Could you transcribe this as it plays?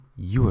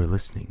You are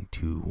listening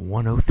to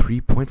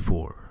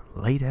 103.4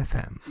 Light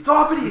FM.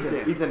 Stop it,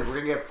 Ethan! Ethan, we're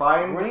gonna get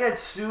fined. We're gonna get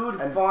sued,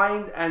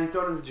 fined, and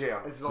thrown into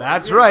jail.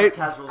 That's right. And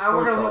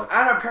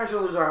our parents are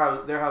gonna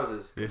lose their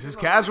houses. This is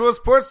Casual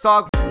Sports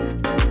Talk.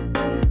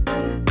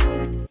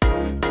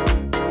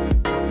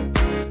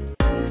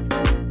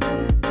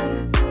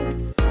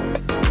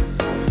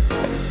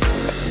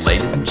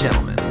 Ladies and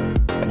gentlemen,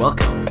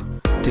 welcome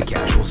to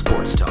Casual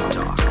Sports Talk.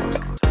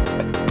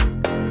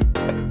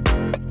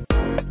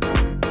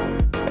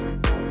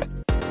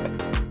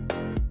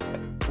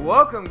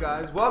 Welcome,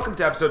 guys. Welcome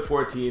to episode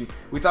 14.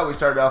 We thought we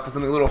started off with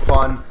something a little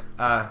fun.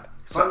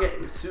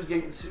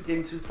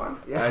 Getting sued fun?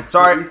 Yeah.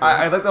 Sorry,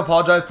 I'd like to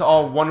apologize to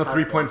all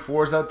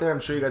 103.4s out there. I'm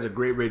sure you guys are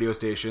great radio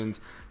stations,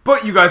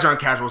 but you guys aren't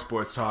Casual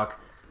Sports Talk.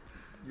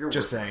 You're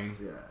just worthless. saying.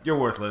 Yeah. You're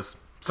worthless.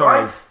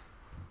 Sorry. Guys,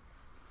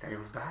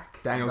 Daniel's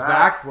back. Daniel's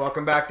back.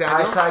 Welcome back,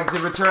 Daniel. Hashtag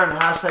the return.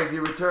 Hashtag the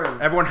return.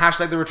 Everyone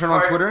hashtag the return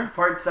on Twitter.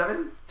 Part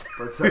 7?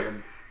 Part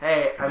 7.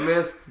 Hey, I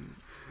missed.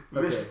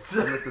 I missed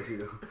a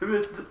few.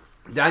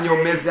 Daniel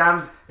missed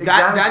exams.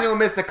 Daniel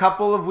missed a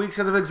couple of weeks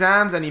because of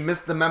exams, and he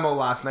missed the memo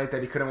last night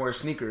that he couldn't wear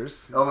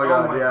sneakers. Oh my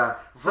god, yeah.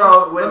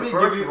 Let Let me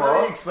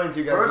me explain to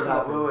you guys what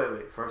happened.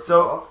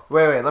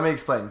 Wait. Let me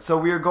explain. So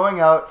we were going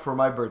out for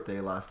my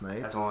birthday last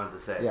night. That's what I wanted to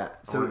say. Yeah.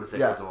 I wanted to say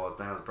first of all, it's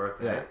Daniel's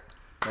birthday. Yeah.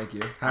 Thank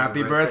you.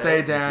 Happy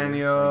birthday,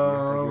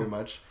 Daniel. Thank you very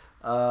much.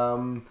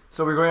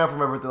 So we were going out for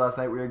my birthday last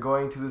night. We were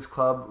going to this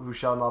club who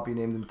shall not be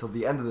named until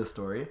the end of the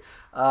story.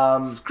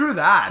 Screw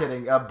that.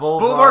 Kidding.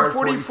 Boulevard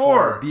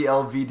 44.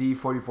 BLVD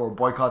 44.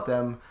 Boycott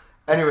them.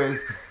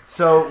 Anyways,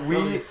 so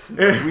we're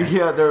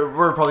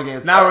probably getting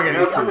sued. Now we're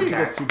getting I think sued. we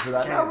get sued for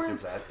that.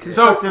 So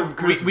Constructive we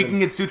criticism. can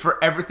get sued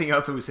for everything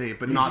else that we say,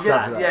 but not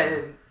Yeah. that.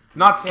 Yeah.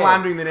 Not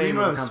slandering the Freedom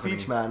name of of the company.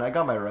 speech, man. I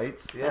got my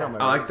rights. Yeah. I know my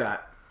I like rights.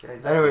 that.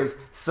 Anyways,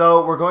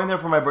 so we're going there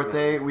for my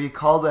birthday. We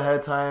called ahead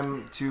of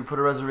time to put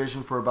a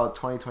reservation for about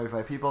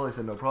 20-25 people. They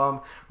said no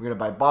problem. We're going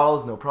to buy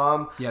bottles, no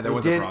problem. Yeah, there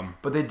was a problem.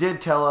 But they did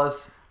tell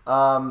us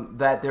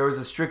that there was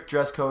a strict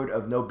dress code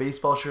of no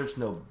baseball shirts,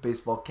 no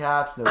baseball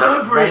caps,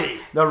 Brady.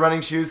 no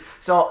running shoes.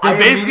 So They I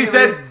basically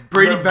immediately- said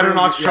Brady better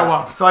not show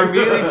up. So I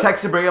immediately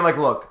texted Brady. I'm like,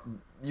 look,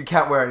 you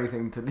can't wear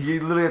anything.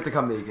 You literally have to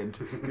come naked.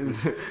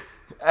 'Cause-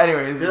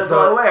 anyways, That's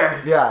all I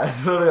wear. Yeah,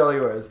 it's literally all he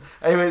wears.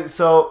 Anyway,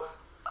 so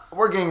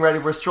we're getting ready.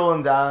 We're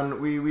strolling down.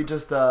 We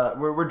just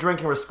we're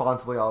drinking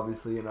responsibly.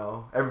 Obviously, you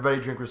know, everybody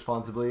drink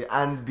responsibly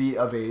and be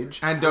of age.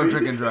 And don't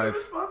drink and drive.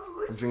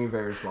 I'm drinking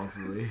very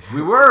responsibly.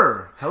 We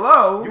were.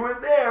 Hello. You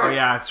weren't there. Oh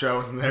yeah, that's true. I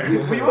wasn't there.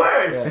 We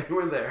were. Yeah. You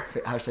weren't there.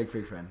 Hashtag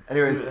fake friend.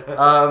 Anyways,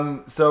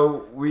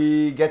 so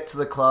we get to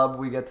the club.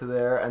 We get to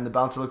there, and the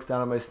bouncer looks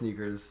down at my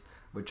sneakers,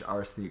 which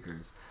are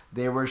sneakers.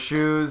 They were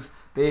shoes.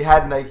 They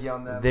had Nike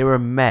on them. They were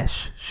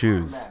mesh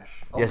shoes. Mesh.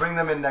 I'll Yes. bring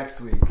them in next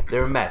week. They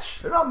were mesh.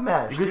 They're not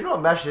mesh. Do you know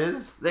what mesh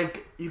is?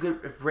 Like you could,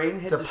 if rain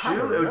hit It's a the pattern.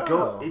 shoe, it would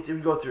No. it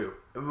would go through.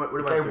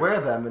 I wear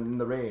them in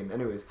the rain.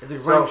 Anyways, It's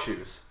like so- running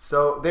shoes.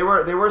 So they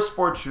were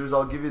sports shoes.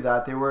 I'll give you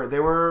that. They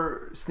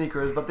were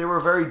sneakers, but they were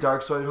very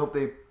dark. So I hope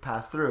they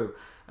passed through.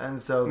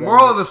 And so then,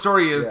 Moral of the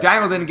story is Yeah.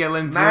 Daniel didn't get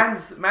let into.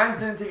 Man's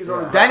didn't take his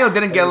own. Yeah. advice. Daniel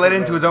didn't get let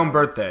into his own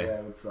birthday. Yeah,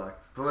 it sucked.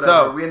 But So-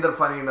 whatever. We ended up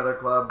finding another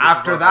club. This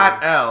After is that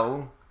awesome.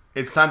 L,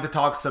 it's time to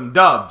talk some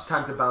dubs.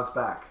 Time to bounce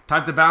back.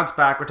 Time to bounce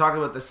back. We're talking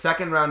about the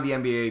second round of the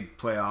NBA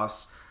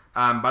playoffs.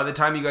 By the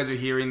time you guys are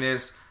hearing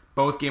this,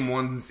 both game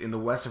ones in the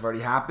West have already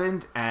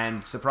happened,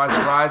 and surprise,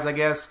 surprise, I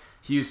guess,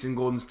 Houston,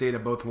 Golden State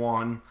have both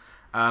won.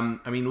 I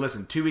mean,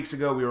 listen, 2 weeks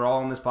ago we were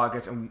all on this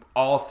podcast, and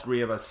all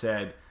three of us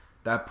said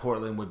that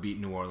Portland would beat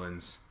New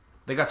Orleans.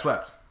 They got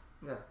swept.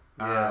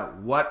 Yeah.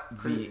 What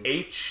the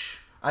H?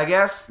 I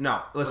guess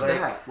no. Listen,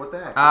 What the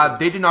heck?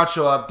 they did not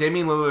show up.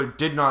 Damian Lillard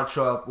did not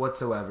show up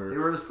whatsoever. They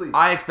were asleep.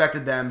 I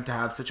expected them to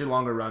have such a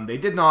longer run. They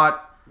did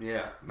not.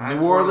 Yeah.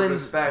 New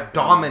Orleans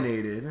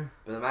dominated.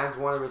 But the man's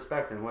wanted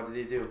respect, and what did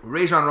he do?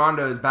 Rajon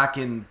Rondo is back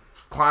in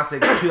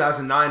classic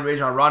 2009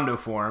 Rajon Rondo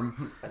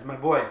form. That's my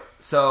boy.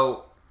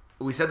 So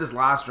we said this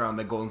last round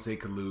that Golden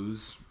State could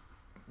lose.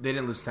 They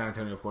didn't lose to San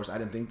Antonio, of course. I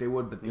didn't think they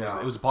would, but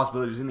it was a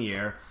possibility. It was in the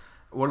air.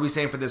 What are we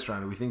saying for this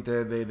round? Do we think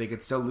they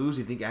could still lose?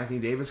 Do you think Anthony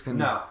Davis can?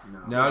 No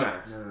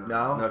chance.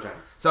 No? No chance.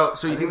 So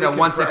you think that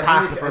once they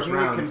pass the first I think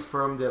round? they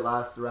confirmed it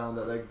last round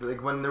that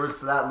like when there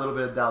was that little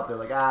bit of doubt, they're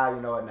like,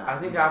 you know what? Nah, I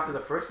think after the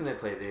first game they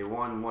played, they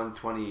won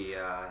 123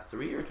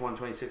 or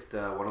 126 to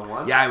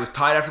 101. Yeah, it was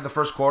tied after the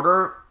first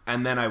quarter,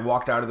 and then I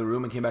walked out of the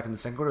room and came back in the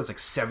second quarter. It was like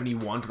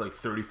 71 to like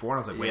 34, and I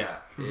was like, wait,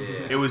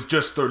 Yeah. it was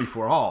just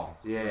 34 all.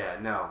 Yeah.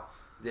 No.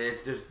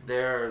 It's just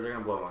they're gonna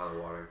blow them out of the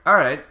water. All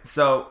right,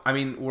 so I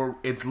mean,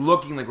 it's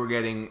looking like we're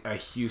getting a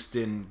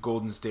Houston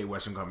Golden State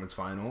Western Conference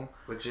final,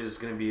 Which is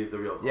gonna be the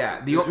real. Yeah,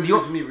 This is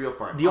gonna be real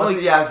fun. the only-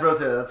 Honestly, I was about to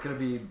say that. That's gonna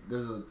be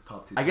there's a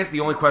top two. I guess the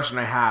only question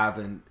I have,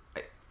 and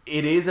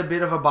it is a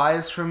bit of a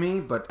bias for me,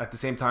 but at the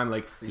same time,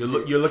 like you're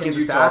looking at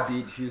the Utah stats.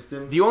 beat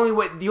Houston. The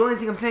only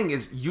thing I'm saying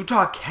is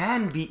Utah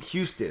can beat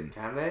Houston.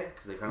 Can they?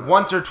 Because they kind of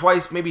Once or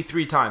twice, maybe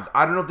 3 times.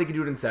 I don't know if they can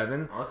do it in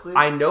 7. Honestly?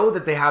 I know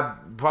that they have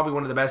probably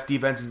one of the best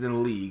defenses in the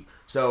league.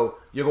 So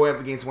you're going up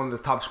against one of the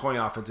top scoring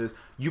offenses.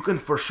 you can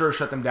for sure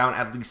shut them down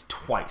at least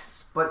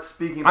twice. But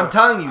speaking, I'm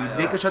telling you, I know.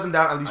 they could shut them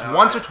down at least I know,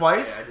 once or I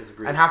twice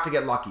disagree. and have to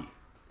get lucky.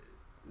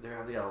 They're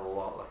going to get a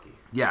lot lucky.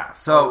 Yeah, A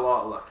so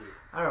lot lucky.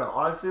 I don't know.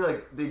 Honestly,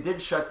 like they did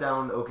shut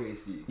down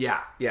OKC. yeah.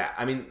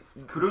 I mean,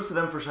 Kudos to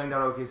them for shutting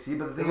down OKC.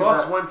 But the They thing is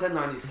lost that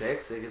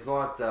 110-96. Like, it's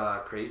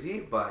not crazy,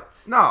 but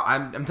no,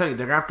 I'm telling you,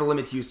 they're gonna have to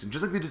limit Houston,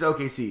 just like they did to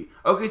OKC.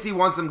 OKC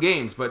won some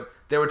games, but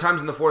there were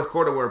times in the fourth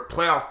quarter where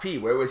playoff P,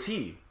 where was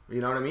he?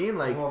 You know what I mean?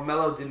 Like, well,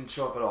 Melo didn't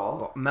show up at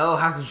all. Melo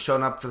hasn't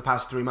shown up for the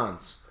past 3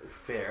 months.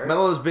 Fair.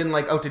 Melo's been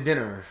like out to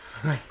dinner.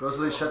 bro, so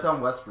they shut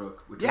down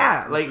Westbrook. Which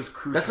Which was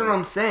crucial. that's what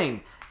I'm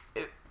saying.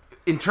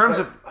 In terms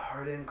of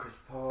Harden, Chris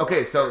Paul.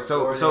 okay, so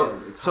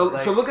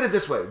Gordon, look at it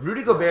this way: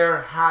 Rudy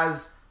Gobert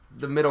has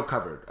the middle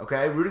covered.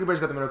 Okay, Rudy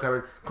Gobert's got the middle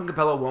covered. Clint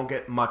Capella won't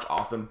get much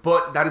off him,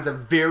 but that is a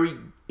very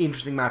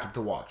interesting matchup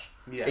to watch.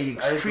 Yes, An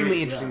I extremely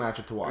agree. interesting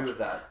matchup to watch. Agree with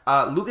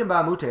that. Luka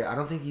Mbamute, I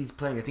don't think he's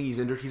playing. I think he's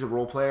injured. He's a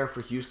role player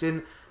for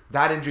Houston.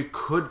 That injury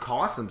could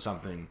cost them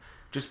something,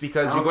 just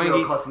because I you're don't going think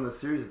it'll against. cost them the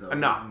series though.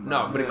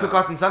 No, but it could Yeah.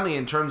 cost them something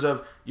in terms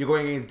of you're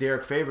going against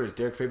Derek Favors.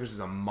 Derek Favors is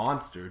a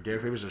monster.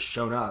 Derek Favors has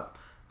shown up.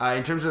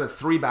 In terms of the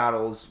three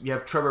battles, you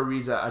have Trevor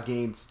Ariza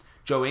against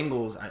Joe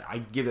Ingles.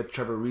 I give it to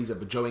Trevor Ariza,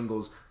 but Joe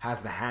Ingles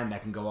has the hand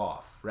that can go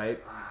off,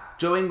 right?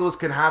 Joe Ingles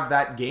can have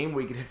that game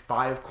where he could hit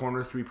 5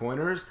 corner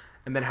 3-pointers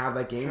and then have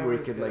that game where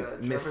he could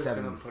miss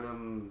 7. Trevor's gonna put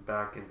him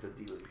back into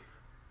D-League.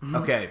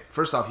 Okay,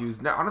 first off, I don't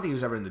think he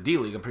was ever in the D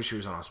League. I'm pretty sure he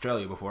was on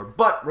Australia before.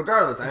 But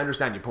regardless, I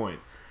understand your point.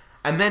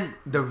 And then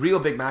the real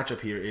big matchup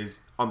here is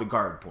on the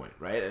guard point,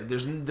 right?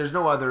 There's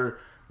no other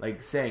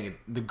like saying it.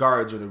 The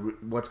guards are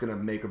what's going to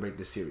make or break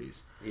this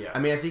series. Yeah. I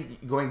mean, I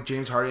think going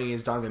James Harden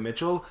against Donovan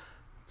Mitchell.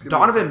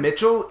 Donovan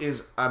Mitchell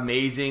is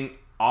amazing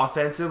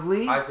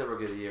offensively. I said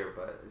rookie of the year,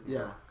 but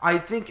Yeah. I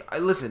think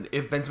listen,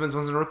 if Ben Simmons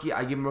wasn't a rookie,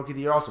 I give him rookie of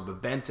the year also.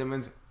 But Ben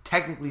Simmons,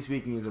 technically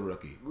speaking, is a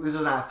rookie. There's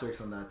an asterisk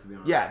on that, to be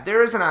honest. Yeah,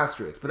 there is an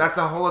asterisk, but that's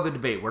a whole other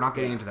debate. We're not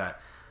getting into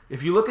that.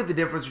 If you look at the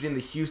difference between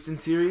the Houston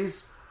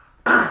series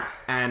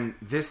and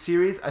this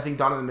series, I think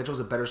Donovan Mitchell is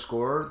a better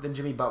scorer than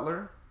Jimmy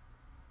Butler.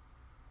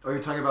 Oh,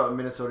 you're talking about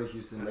Minnesota,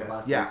 Houston, like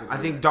last Yeah, series. I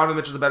think Donovan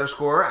Mitchell's a better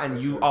scorer, and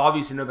That's you fair.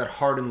 obviously know that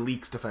Harden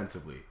leaks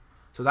defensively.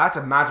 So that's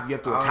a matchup you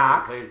have to I don't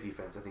attack. think he plays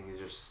defense. I think he's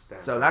just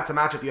standing. So that's a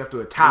matchup you have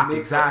to attack He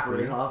makes up for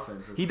exactly. it in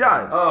offense. He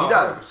does. Oh, he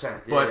does. 100%. Yeah,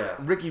 But yeah.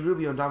 Ricky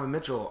Rubio and Donovan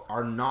Mitchell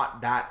are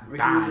not that Ricky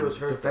bad Rubio's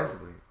hurt,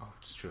 defensively. Oh,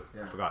 it's true.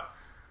 Yeah. I forgot.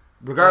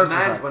 But Regardless, of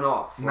Mans that, went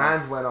off.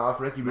 Mans went off.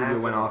 Ricky Rubio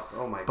Mans went off.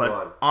 Oh my But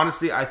god.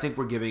 honestly, I think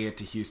we're giving it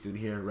to Houston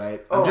here,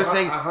 right? Oh, I'm just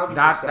saying 100%.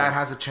 that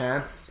has a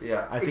chance.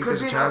 Yeah. I It think could there's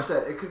be a an chance.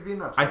 upset. It could be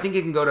an upset. I think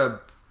it can go to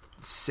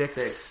 6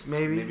 6,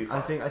 maybe. maybe I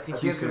 5. think I think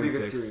it's Houston gonna be a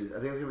in good 6. series. I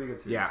think it's gonna be a good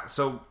series. Yeah.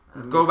 So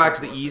I'm go back to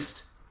excited the to watch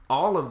East.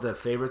 All of the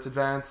favorites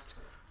advanced.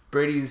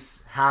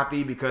 Brady's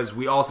happy because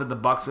we all said the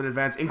Bucks would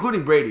advance,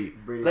 including Brady.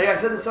 Brady. Like I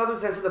said the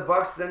Celtics, I said the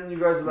Bucks. Then you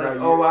guys are like,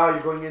 No, "Oh wow, you're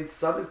going against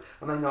Celtics."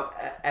 I'm like, "No,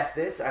 f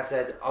this." I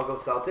said, "I'll go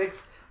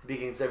Celtics." To be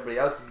against everybody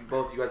else,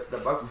 you guys said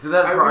the Bucks. You said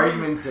that I for really-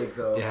 argument's sake,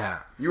 though. Yeah.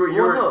 You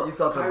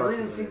thought the Kyrie Bucks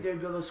didn't would think win. they'd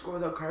be able to score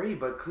without Kyrie,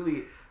 but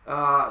clearly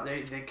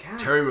they can.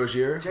 Terry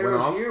Rozier Terry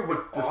went off. Rozier was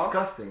It's off.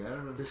 disgusting. I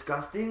don't know.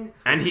 Disgusting.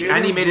 And he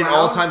Jaylen made an Brown,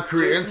 all-time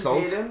career Jason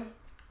insult. Tatum.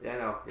 Yeah, I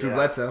know. Drew yeah.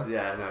 Bledsoe.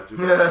 Yeah, I know. Drew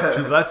Bledsoe.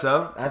 Drew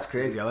Bledsoe. That's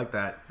crazy. I like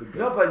that.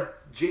 No,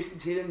 but Jason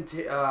Tatum,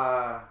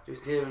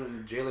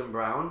 and Jaylen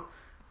Brown,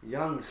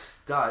 young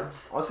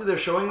studs. Honestly, they're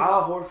showing.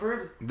 Al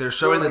Horford. They're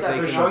showing that they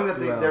They're can showing that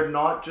do well. they're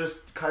not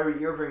just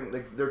Kyrie Irving.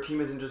 Like their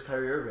team isn't just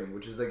Kyrie Irving,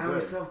 which is like And we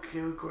good. still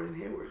have Gordon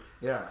Hayward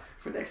Yeah.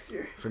 for next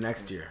year. for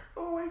next year.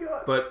 Oh my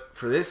god. But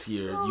for this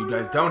year, you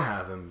guys don't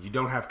have him. You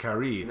don't have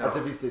Kyrie. No. That's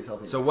if he stays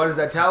healthy. So what is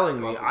that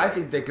telling me? Go for I it.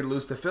 think they could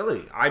lose to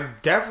Philly. I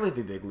definitely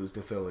think they could lose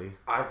to Philly.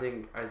 I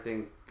think.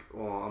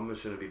 Well, I'm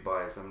just gonna be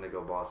biased. I'm gonna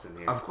go Boston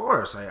here. Of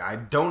course, I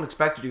don't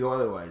expect you to go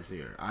otherwise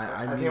here. I I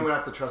think I'm mean, gonna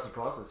have to trust the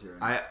process here.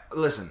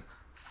 listen.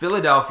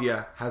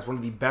 Philadelphia has one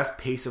of the best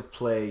pace of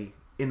play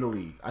in the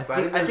league. I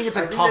think it's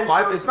a top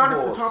 5. If not,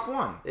 it's the top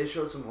 1. They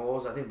showed some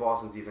holes. I think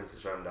Boston's defense can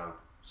shut them down.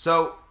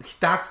 So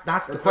that's the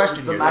That's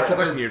question the here. That's the matchup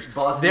question is here.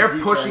 Boston's They're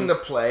defense. pushing the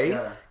play.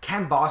 Yeah.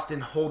 Can Boston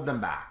hold them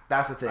back?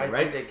 That's the thing, I think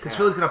right? they Because can.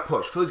 Philly's gonna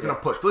push. Philly's gonna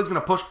push. Philly's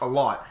gonna push a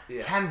lot.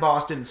 Yeah. Can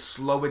Boston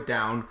slow it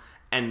down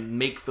and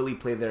make Philly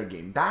play their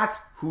game? That's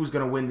who's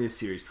gonna win this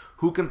series.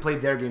 Who can play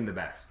their game the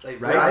best,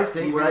 Like, right? what I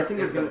Stevens think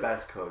is the gonna-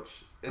 best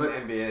coach in But- the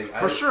NBA.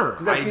 For sure.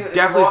 'cause I've I seen it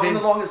definitely in think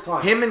the longest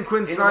time. him and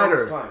Quinn In the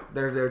longest Snyder, time.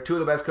 they're two of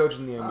the best coaches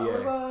in the NBA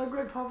What about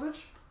Greg Popovich?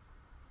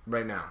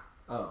 right now.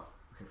 Oh,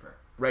 okay, fair.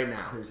 Right I now,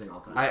 thought you were saying all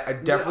time. I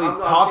definitely I'm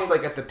Pop's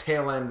saying- like at the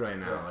tail end right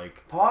now. Yeah.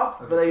 Like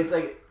Pop, Okay. but like, it's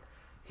like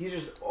he's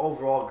just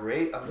overall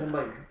great. I'm talking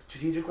about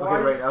strategic wise.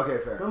 okay, right. Okay,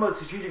 I'm fair. talking about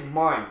strategic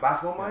mind,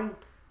 basketball mind.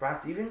 Brad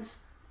Stevens,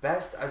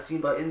 best I've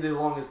seen But- in the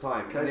longest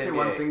time. Can I in the say NBA.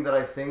 one thing that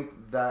I think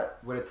that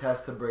would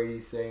attest to Brady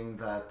saying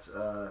that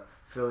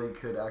Philly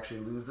could actually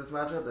lose this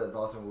matchup, that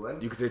Boston will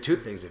win? you could say two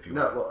things if you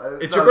No, want. well,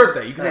 It's no, your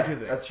birthday. You can say two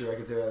things. That's true. I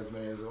can say that as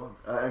many as I want.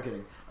 I'm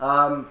kidding.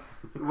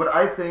 What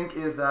I think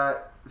is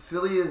that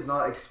Philly is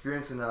not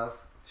experienced enough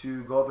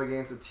to go up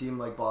against a team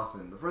like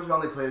Boston. The first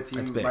round they played a team.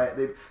 That's big.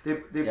 They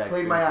Yeah, played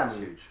experience is Miami.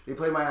 huge. They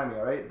played Miami.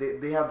 All right.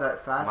 They have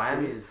that fast.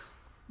 Miami pace. is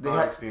They not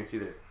had- experience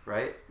either,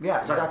 right? Yeah,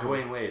 Besides exactly.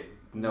 Dwayne Wade.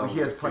 No, he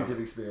has plenty of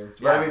experience.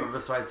 But Yeah, I mean, but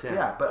besides him.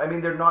 yeah, but I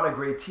mean, they're not a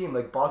great team.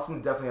 Like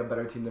Boston's definitely a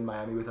better team than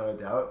Miami, without a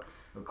doubt.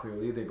 But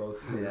clearly, they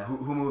both Yeah.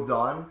 who moved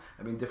on.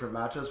 I mean, different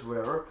matchups,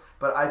 whatever.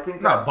 But I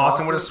think No, that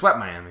Boston would have swept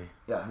Miami.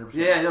 Yeah, 100%.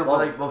 Yeah, no, but well,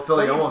 like- well,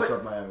 Philly but- almost but-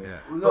 swept Miami. Yeah.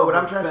 But what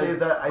I'm trying to say is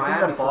that I think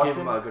Miami that still gave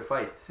Boston. him a good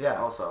fight.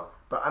 Yeah. Also.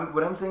 But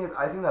what I'm saying is,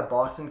 I think that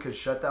Boston could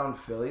shut down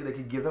Philly. They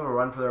could give them a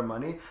run for their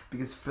money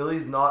because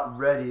Philly's not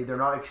ready. They're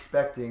not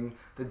expecting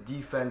the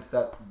defense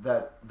that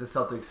the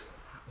Celtics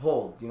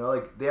hold. You know,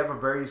 like they have a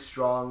very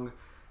strong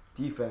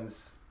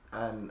defense,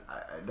 and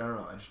I don't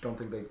know. I just don't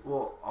think they.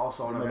 Well,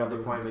 also on They might not another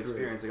be able to point of break through.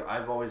 experience, like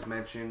I've always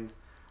mentioned,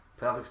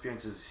 playoff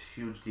experience is a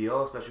huge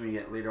deal, especially when you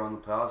get later on in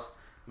the playoffs.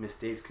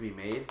 Mistakes can be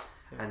made,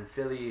 Yeah. and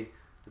Philly,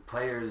 the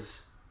players,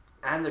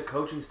 and the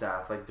coaching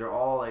staff, like they're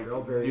all like They're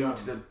all very new young.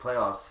 to the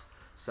playoffs.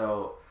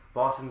 So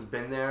Boston's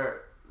been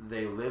there.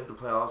 They live the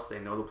playoffs. They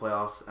know the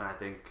playoffs, and I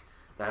think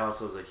that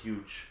also is a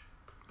huge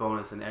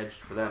bonus and edge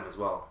for them as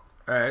well.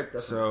 All right,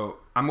 so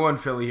I'm going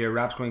Philly here.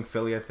 Rap's going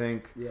Philly, I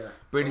think. Yeah.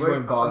 Brady's I'm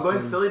going Boston. I'm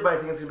going Philly, but I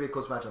think it's gonna be a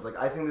close matchup. Like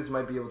I think this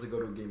might be able to go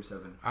to Game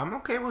 7. I'm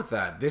okay with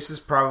that. This is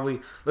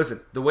probably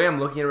the way I'm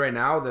looking at it right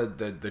now. The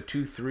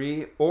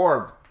 2-3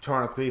 or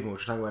Toronto Cleveland,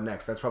 which we're talking about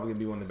next. That's probably gonna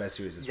be one of the best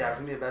series this Yeah, year. it's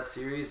gonna be the best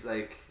series.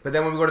 Like, But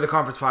then when we go to the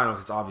conference finals,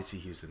 it's obviously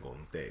Houston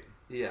Golden State,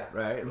 yeah.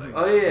 right? Like,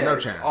 Oh yeah, no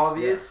it's chance.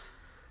 obvious.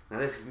 Now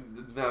this is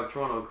now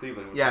Toronto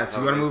Cleveland. which Yeah, is so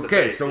how we gotta it's move. the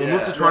Okay, base. so we'll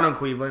move to Toronto and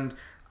Cleveland.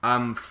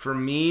 For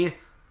me,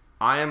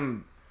 okay.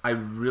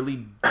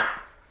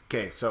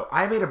 So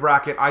I made a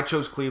bracket. I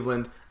chose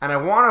Cleveland, and I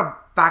want to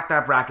back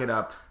that bracket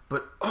up.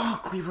 But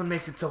Cleveland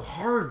makes it so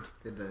hard.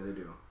 They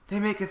do. They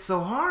make it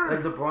so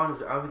hard. Like LeBron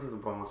is, I don't think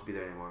LeBron wants to be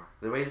there anymore.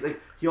 The way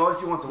he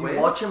obviously wants to You win.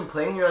 watch him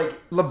play, and you're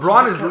like,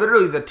 LeBron he is just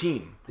literally the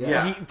team.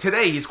 Yeah.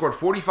 Today he scored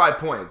 45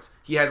 points.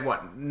 He had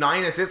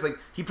 9 assists. Like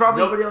he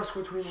probably Nobody else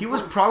scored 20 He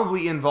was points.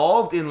 probably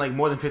involved in like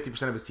more than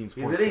 50% of his team's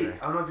He points. literally, Today.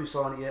 I don't know if you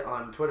saw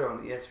on Twitter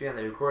on ESPN,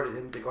 they recorded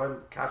him. They go ahead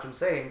and catch him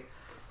saying,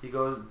 he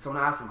goes.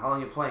 Someone asked him, "How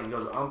long are you playing?" He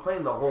goes, "I'm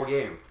playing the whole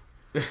game."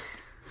 He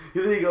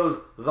literally goes,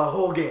 "The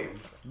whole game."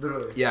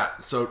 literally. Yeah.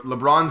 So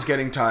LeBron's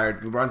getting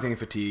tired. LeBron's getting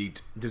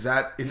fatigued. Is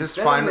this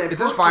said in finally? their Is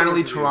this post-game finally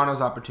interview. Toronto's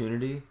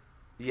opportunity?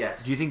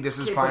 Yes. Do you think this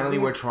is Okay, but the finally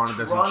thing where is, Toronto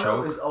doesn't Toronto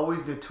choke? is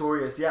always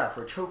notorious,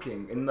 for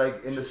choking in the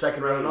Just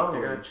second round wait, They're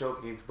onward. gonna choke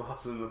against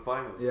Boston in the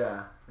finals.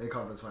 Yeah, in the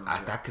conference finals.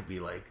 yeah. That could be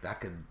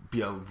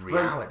a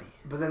reality.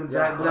 But then,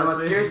 Yeah, but then what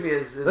honestly. scares me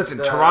is Listen,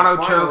 the Toronto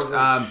finals chokes,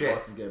 is shit.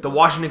 Boston's getting The beat.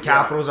 Washington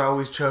Capitals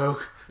always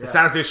choke. The Yeah.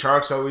 San Jose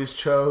Sharks always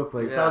choke.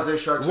 Like The San Jose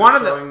Sharks one are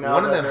of them, showing now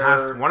one of that them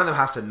has they're- one of them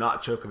has to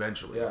not choke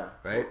eventually. Yeah.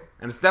 Right.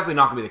 And it's definitely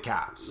not gonna be the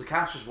Caps. The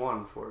Caps just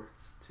won 4-2.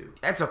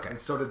 That's okay. And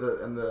so did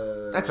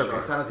the That's okay.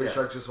 San Jose Yeah.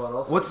 Sharks just won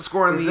also. What's the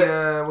score in Is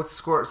the? What's the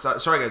score?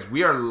 Sorry guys,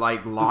 we are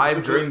like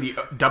live during the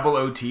double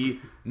OT,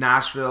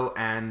 Nashville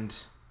and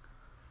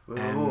Go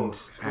back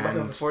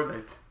on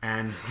Fortnite.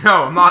 and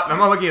no, I'm not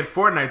looking at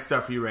Fortnite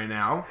stuff for you right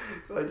now.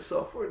 I just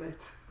saw Fortnite.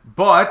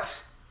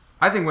 But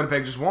I think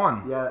Winnipeg just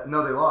won. Yeah,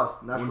 no, they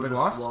lost. Nashville Winnipeg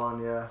just lost?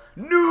 won, yeah.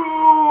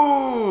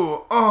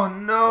 No! Oh That's how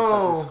they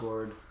no!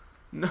 scored.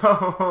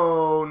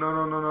 No!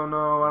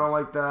 I don't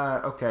like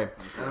that. Okay,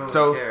 I don't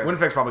so care.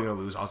 Winnipeg's probably gonna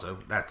lose. Also,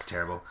 that's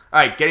terrible.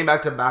 All right, getting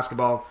back to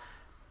basketball.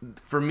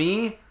 For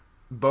me,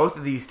 both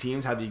of these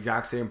teams have the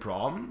exact same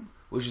problem,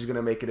 which is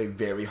gonna make it a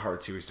very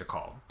hard series to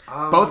call.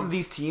 Both of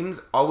these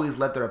teams always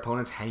let their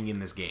opponents hang in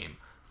this game.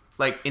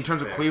 Like in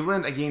terms of Fair.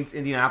 Cleveland against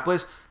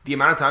Indianapolis, the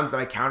amount of times that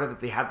I counted that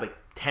they had like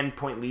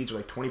 10-point leads or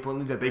like 20-point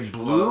leads that they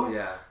blew,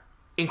 Yeah.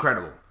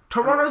 incredible.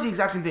 Toronto's the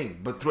exact same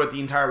thing, but throughout the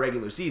entire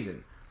regular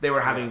season, they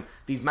were having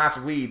these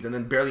massive leads and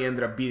then barely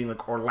ended up beating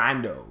like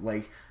Orlando.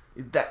 Like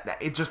that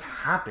it just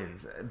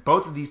happens.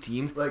 Both of these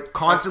teams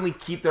constantly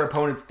keep their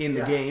opponents in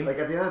the game. Like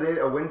at the end of the day,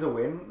 a win's a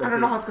win. Like, I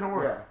don't know how it's gonna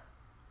work.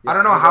 Yeah. I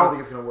don't know I how. don't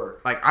think it's gonna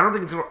work. Like I don't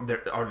think it's gonna.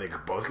 Are they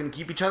both gonna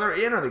keep each other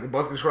in? Are they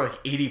both gonna score like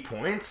 80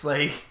 points?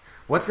 Like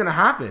what's gonna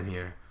happen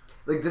here?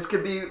 Like this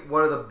could be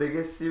one of the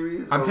biggest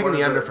series. I'm or taking one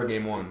the of under for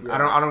game one. Yeah.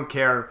 I don't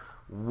care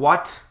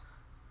what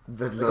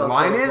the on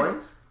line total is.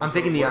 points? I'm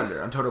taking the Total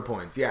under on total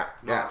points. Yeah,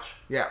 Notch.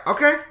 yeah.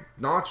 Okay,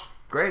 notch.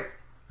 Great.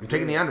 I'm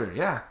taking the under.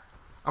 Yeah,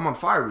 I'm on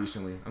fire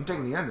recently. I'm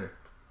taking the under.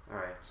 All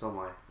right. So am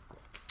I.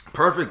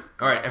 Perfect.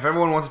 All right. If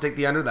everyone wants to take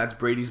the under, that's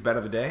Brady's bet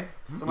of the day.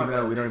 It's my Even bet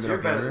though of we the don't day. even know It's your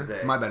the bet of under. the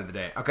day. My bet of the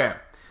day. Okay.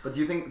 But do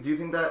you think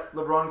that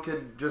LeBron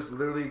could just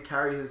literally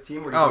carry his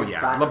team? Or do you Oh think he's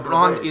yeah, back as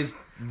LeBron LeBron? is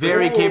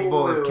very Whoa,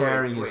 capable wait, of wait,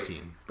 carrying wait. his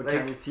team. But Like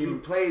carrying his he team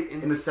played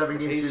in the 7-game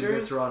series Pacers,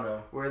 against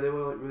Toronto. where they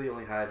really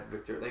only had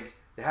Victor. Like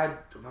they had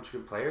a bunch of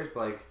good players,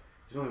 but like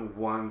there's only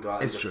one guy.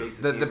 It's that true.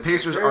 faced The team,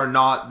 Pacers Victor. are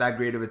not that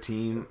great of a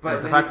team. But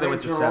the then fact you they play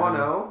went to 7.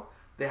 Toronto,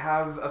 they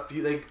have a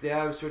few like they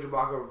have Serge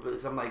Ibaka,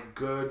 some like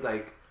good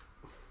like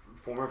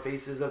former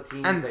faces of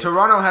teams. And like,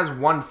 Toronto has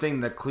one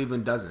thing that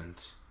Cleveland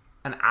doesn't: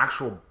 an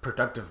actual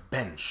productive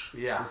bench.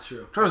 yeah, That's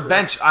true. Toronto's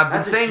bench. I've been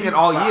that's a saying it huge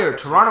all fact. year.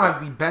 That's a Toronto huge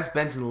has the best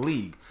bench in the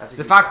league. That's a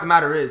The huge fact of fact. the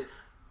matter is,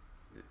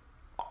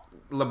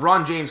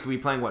 LeBron James could be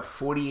playing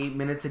 48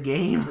 minutes a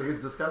game.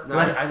 It's disgusting. No,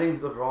 I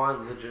think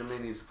LeBron legitimately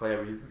needs to play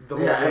every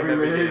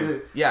minute.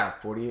 game. Yeah,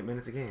 48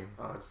 minutes a game.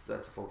 Oh,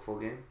 that's a full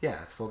game.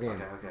 Yeah, it's a full game.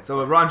 Okay. So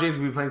LeBron James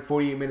will be playing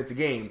 48 minutes a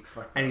game,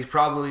 and he's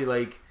probably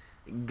like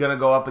gonna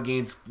go up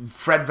against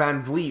Fred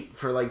VanVleet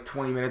for like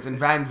 20 minutes, and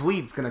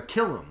VanVleet's gonna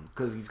kill him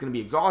because he's gonna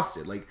be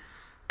exhausted. Like,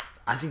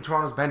 I think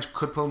Toronto's bench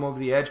could pull him over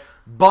the edge,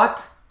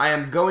 but I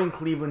am going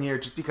Cleveland here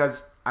just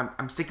because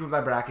I'm sticking with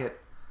my bracket.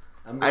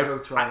 I'm going to go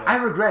Toronto. I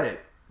regret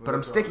it, but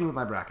I'm Toronto. sticking with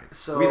my bracket.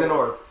 So We the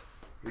North.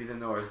 We the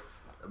North.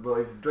 But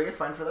like, do I get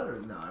fined for that or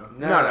no? I don't.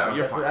 No,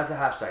 you're fine. That's a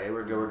hashtag.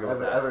 We're good. We're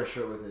good. I have a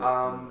shirt with it.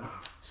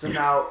 So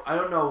now I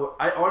don't know.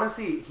 I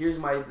honestly here's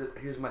my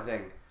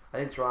thing. I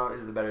think Toronto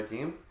is the better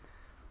team,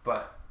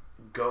 but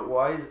goat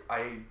wise,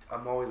 I'm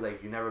always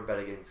like, you never bet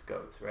against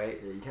goats, right?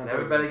 Yeah, you can't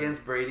never bet bet against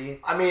against Brady.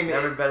 I mean,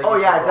 never bet oh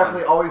against yeah, it LeBron.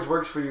 definitely always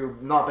works for you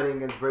not betting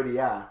against Brady.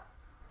 Yeah.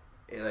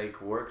 It like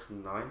works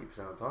 90%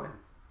 of the time.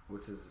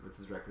 What's his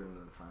record in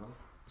the finals?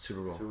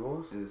 Super Bowl. Super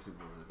Bowls. It is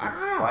Super Bowl. I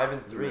don't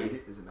know.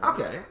 5-3. Is it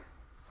 90? Okay.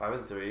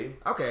 5-3.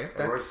 Okay. It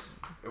That's works.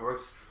 It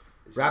works.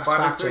 Raps 5-3.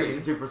 fact check.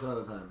 62%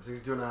 of the time.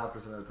 62.5%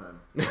 of the time.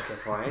 That's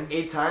fine.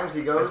 8 times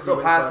he I'm goes. still he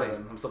wins 5 passing. of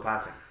them. I'm still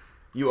passing.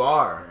 you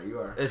are. Yeah, you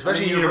are.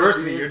 Especially I mean, in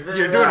university. it's You're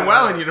very- doing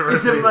well in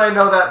university. I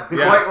know that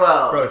quite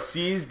well. Bro,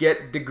 C's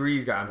get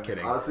degrees, guy. I'm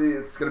kidding. Honestly,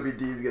 it's gonna be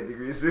D's get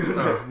degrees soon.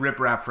 Oh, rip,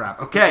 rap, frap.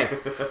 Okay.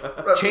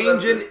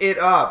 Changing it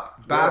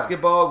up.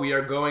 Basketball, we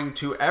are going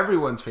to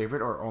everyone's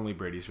favorite, or only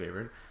Brady's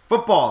favorite.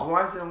 Football.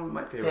 Why is it only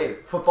my favorite? Hey,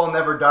 football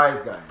never dies,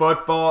 guys.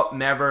 Football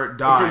never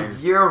dies.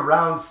 It's a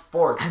year-round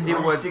sport. And It's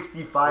it was-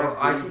 65 Well,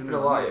 I days keep in it a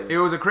alive. year.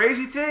 It was a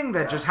crazy thing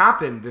that just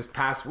happened this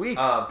past week.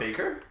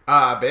 Baker.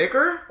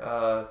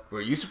 Baker?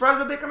 Were you surprised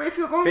by Baker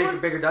Mayfield going one?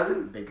 Baker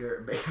doesn't.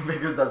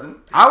 Baker's doesn't.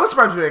 I was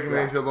surprised by Baker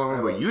Mayfield going I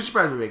one. Were was. you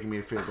surprised by Baker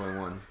Mayfield going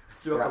one?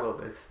 Threw up a little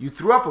bit. You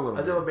threw up a little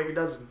I did what bit. Baker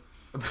doesn't.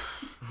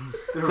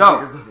 So,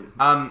 Baker's doesn't.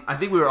 I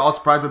think we were all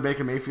surprised by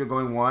Baker Mayfield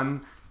going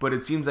one, but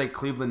it seems like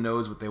Cleveland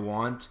knows what they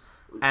want.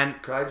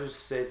 And, Could I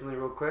just say something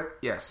real quick?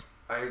 yes.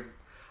 I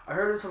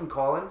heard it from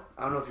Colin.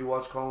 I don't know if you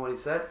watched Colin, what he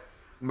said.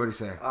 What do you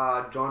say?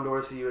 John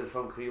Dorsey was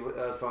from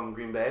Cleveland, from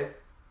Green Bay.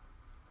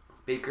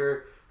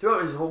 Baker,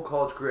 throughout his whole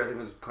college career, I think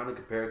was kind of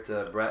compared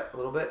to Brett a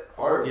little bit.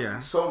 Yeah.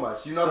 So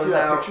much. You not So see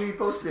that now- picture he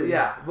posted?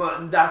 Yeah, well,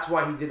 and that's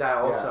why he did that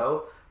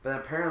also. But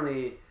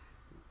apparently,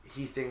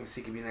 he thinks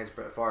he could be the next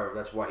Brett Favre.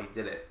 That's why he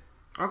did it.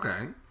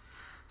 Okay.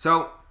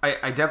 So,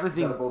 I definitely Is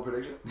that a think bold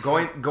prediction?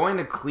 going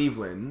to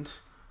Cleveland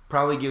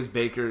probably gives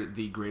Baker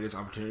the greatest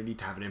opportunity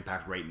to have an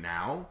impact right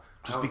now.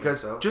 Just don't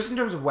because, think so. just in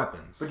terms of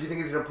weapons. But do you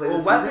think he's gonna play Well,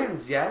 this season?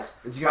 weapons, yes.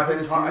 Is he gonna But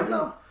play this I season, think-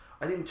 though?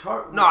 I think they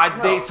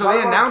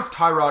Tyrod announced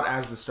Tyrod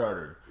as the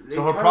starter, so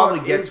he'll Tyrod probably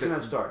get is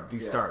gonna start. the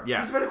Yeah. start. Yeah,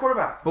 He's a better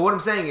quarterback. but what I'm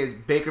saying is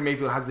Baker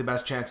Mayfield has the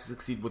best chance to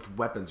succeed with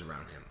weapons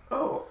around him,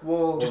 Oh,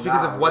 well. just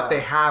because of what yeah. they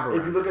have around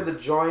If you look at the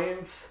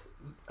Giants,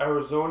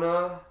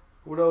 Arizona,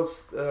 what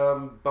else?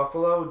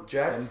 Buffalo,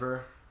 Jets.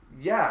 Denver.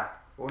 Yeah.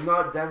 Well,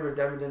 not Denver.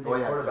 Denver didn't take Oh a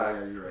yeah, quarterback.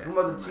 yeah, you're right.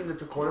 What about the team that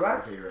took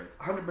quarterbacks? Okay, you're right.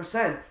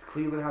 100%.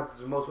 Cleveland has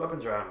the most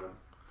weapons around them.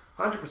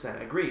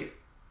 100%. Agreed.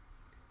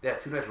 They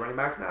have 2 nice running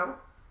backs now.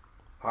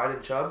 Hyde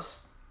and Chubbs.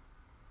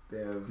 They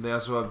have They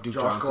also have Duke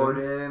Josh Johnson,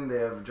 Gordon. They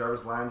have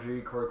Jarvis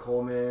Landry, Corey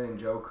Coleman, and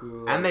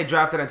Njoku. and they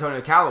drafted Antonio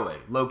Callaway,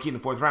 low key in the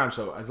 4th round.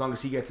 So as long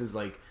as he gets his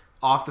like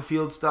off the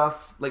field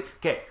stuff, like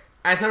okay,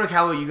 Antonio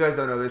Callaway, you guys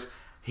don't know this,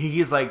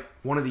 he is like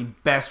one of the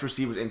best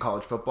receivers in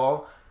college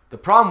football. The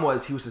problem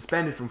was he was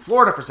suspended from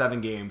Florida for 7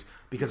 games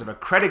because of a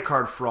credit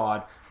card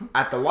fraud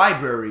at the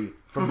library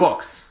for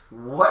books.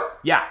 What?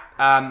 Yeah,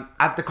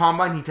 at the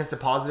combine he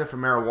tested positive for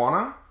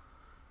marijuana.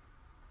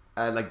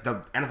 Like the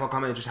NFL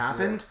combine that just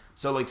happened.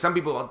 So like some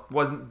people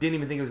didn't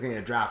even think he was going to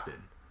get drafted.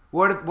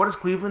 What does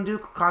Cleveland do?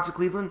 Classic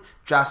Cleveland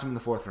drafts him in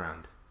the 4th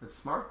round. It's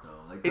smart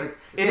though. Like, It- like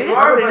it it's is,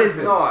 smart, but but it it's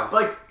isn't. not.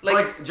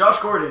 Like Josh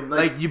Gordon.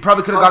 Like you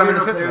probably could have got him in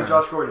the 5th player round.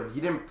 Josh Gordon. He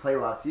didn't play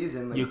last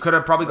season. Like, You could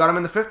have probably got him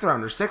in the 5th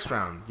round or 6th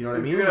round. You know what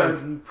I mean? You're Like,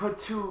 gonna put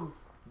 2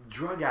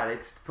 drug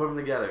addicts, put them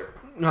together.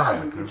 it's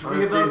On the same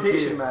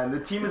rehabilitation, team. man. The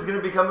team is gonna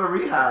become a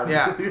rehab.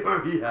 Yeah.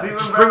 Cleveland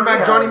Just bring Brown back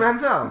rehab. Johnny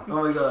Manziel.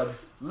 Oh my god.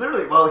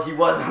 Literally, well, he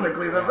was on the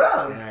Cleveland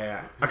Browns.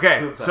 Yeah.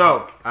 Okay,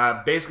 so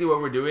basically what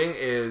we're doing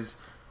is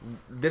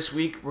this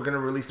week we're going to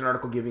release an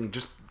article giving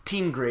just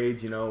team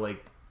grades, you know,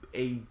 like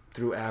A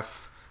through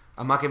F.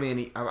 I'm not giving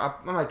any. I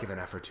might give an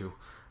F or 2.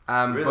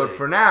 Really? But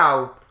for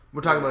now,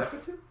 we're talking An about.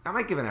 F or 2? I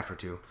might give an F or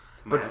 2.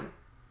 But Miami?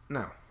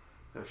 no,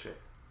 No shit.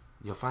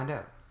 you'll find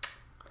out.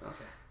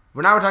 Okay.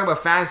 We're talking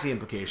about fantasy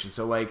implications.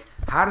 So, like,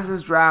 how does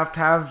this draft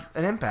have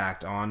an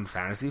impact on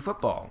fantasy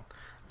football?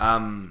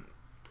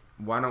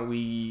 Why don't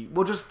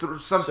we'll just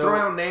throw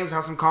out names,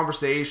 have some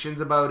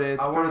conversations about it.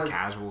 Very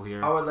casual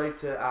here. I would like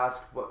to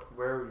ask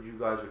where you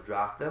guys would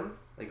draft them,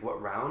 like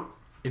what round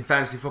In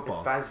fantasy football.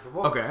 in fantasy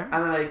football. Okay. And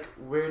then like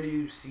where do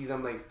you see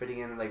them like fitting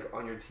in like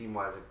on your team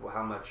wise? Like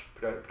how much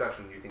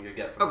production do you think you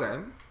get from Okay.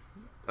 them?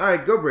 All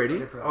right, go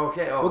Brady.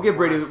 Okay. Oh, We'll give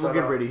Brady. well, We'll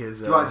give Brady his.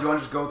 Do you want to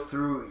just go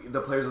through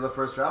the players of the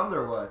first round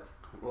or what?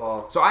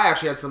 Well, So I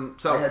actually had some.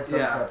 So I had some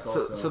yeah, preps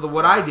also. so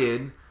what I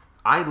did,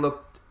 I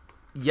looked,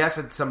 yes,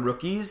 at some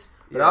rookies,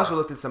 But I also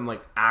looked at some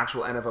like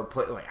actual NFL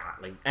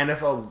like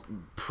NFL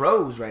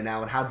pros right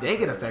now and how they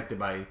get affected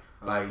by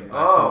single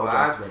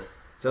draft picks.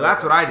 So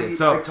that's what I did.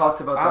 So I talked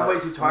about I'm that. way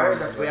too tired.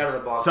 That's way out of the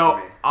box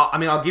So for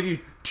me. I'll give you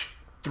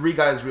 3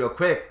 guys real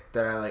quick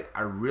that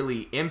I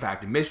really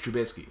impacted. Mitch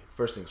Trubisky.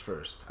 First things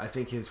first. I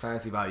think his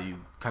fantasy value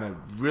kind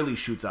of really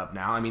shoots up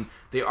now. I mean,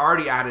 they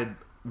already added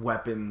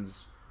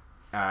weapons.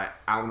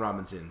 Allen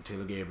Robinson,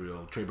 Taylor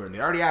Gabriel, Trey Burton. They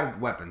already added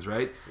weapons,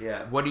 right?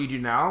 Yeah. What do?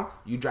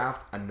 You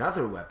draft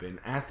another weapon,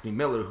 Anthony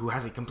Miller, who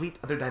has a complete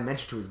other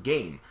dimension to his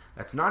game.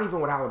 That's not even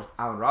what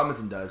Allen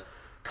Robinson does.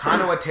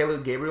 Kind of what Taylor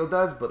Gabriel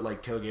does, but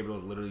like Taylor Gabriel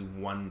is literally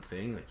one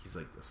thing. Like he's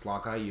like a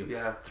slot guy.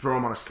 You throw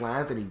him on a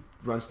slant and he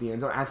runs to the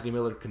end zone. Anthony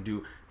Miller can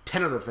do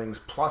 10 other things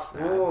plus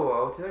that.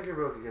 Oh, Taylor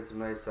Gabriel could get some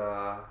nice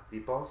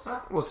deep balls.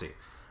 We'll see.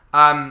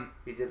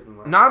 He did in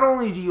the Not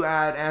only do you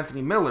add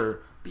Anthony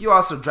Miller, but you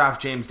also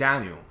draft James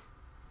Daniel,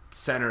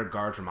 center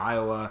guard from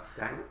Iowa.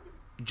 Daniel?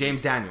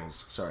 James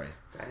Daniels, sorry.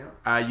 Daniel?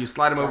 You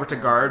slide him over to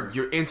guard.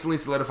 You're instantly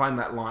solidifying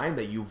that line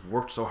that you've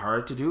worked so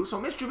hard to do. So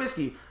Mitch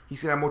Trubisky,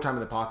 he's going to have more time in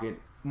the pocket,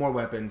 more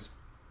weapons,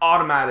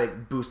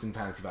 automatic boost in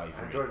fantasy value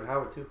for me. Jordan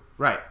Howard, too.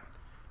 Right.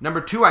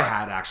 Number 2 I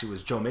had actually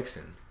was Joe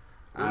Mixon.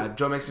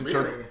 Joe Mixon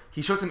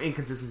showed some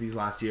inconsistencies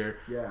last year,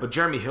 but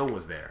Jeremy Hill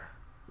was there,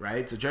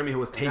 right? So Jeremy Hill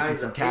was taking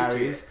some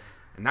carries,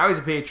 and now he's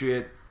a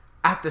Patriot.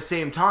 At the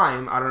same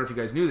time, I don't know if you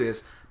guys knew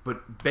this,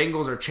 but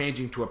Bengals are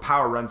changing to a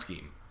power run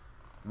scheme.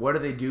 What do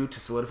they do to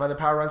solidify the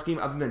power run scheme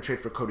other than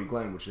trade for Cody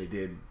Glenn, which they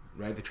did,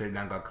 right? They traded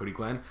down, got Cody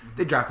Glenn. Mm-hmm.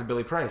 They drafted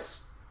Billy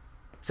Price.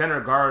 Center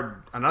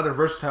guard, another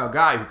versatile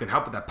guy who can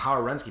help with that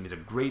power run scheme. He's a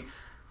great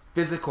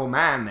physical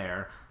man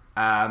there.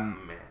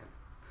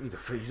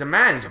 He's a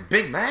man. He's a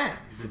big man.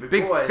 He's a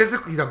big boy.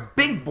 Physical. He's a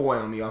big boy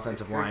on the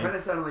offensive line. You're kind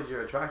of sounding like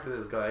you're attracted to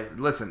this guy.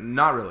 Listen,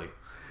 not really.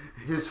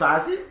 His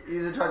fantasy?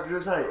 He's attracted to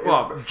his fantasy.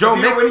 Well, Joe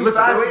Mixon.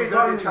 Listen,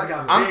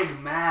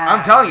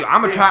 I'm telling you,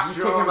 I'm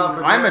attracted.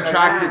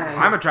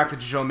 I'm attracted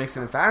to Joe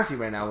Mixon in fantasy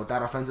right now with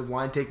that offensive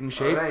line taking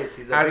shape. Right.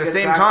 At the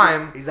same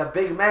time, he's a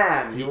big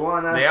man.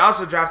 They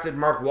also drafted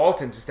Mark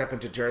Walton to step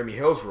into Jeremy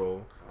Hill's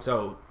role.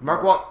 So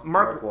Mark Walton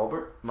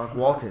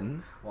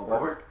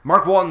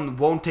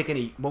won't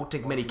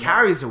take many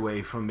carries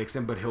away from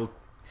Mixon, but he'll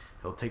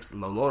take the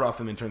load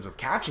off him in terms of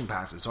catching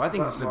passes. So I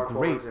think this is a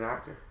great. An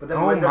actor. But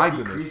then wouldn't that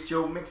decrease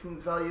Joe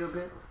Mixon's value a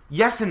bit?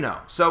 Yes and no.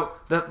 So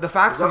the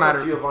fact of the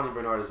matter. Giovanni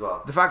Bernard as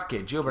well.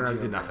 Gio Bernard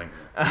did nothing.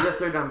 He's a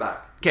third down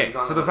back. Okay,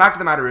 so the fact of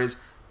the matter is,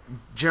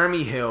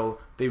 Jeremy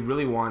Hill, they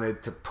really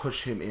wanted to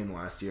push him in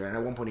last year, and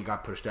at one point he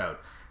got pushed out.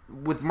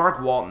 With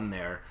Mark Walton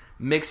there,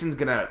 Mixon's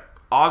gonna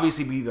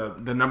obviously be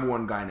the number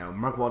one guy now.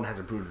 Mark Walton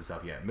hasn't proven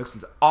himself yet.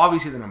 Mixon's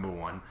obviously the number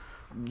one.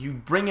 You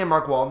bring in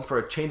Mark Walton for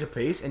a change of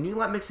pace, and you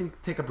let Mixon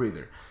take a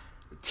breather.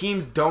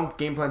 Teams don't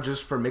game plan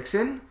just for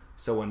Mixon,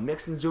 so when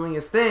Mixon's doing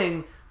his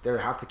thing, they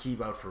have to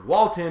keep out for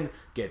Walton,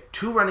 get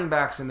 2 running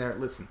backs in there.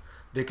 Listen,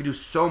 they could do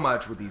so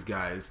much with these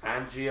guys.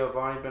 And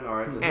Giovanni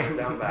Bernard,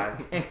 down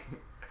back.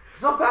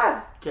 It's not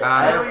bad. Okay,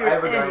 I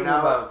have a guy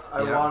now.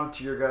 I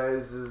want your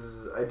guys'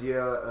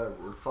 idea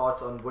or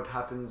thoughts on what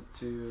happens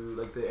to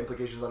like the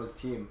implications on his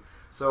team.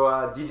 So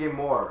DJ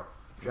Moore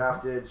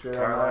drafted straight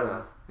out of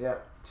Carolina. Yeah,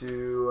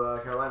 to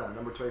Carolina,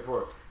 number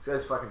 24. This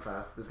guy's fucking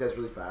fast. This guy's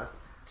really fast.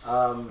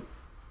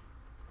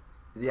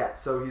 Yeah,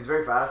 so he's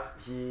very fast.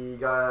 He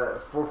got a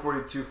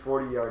 4.42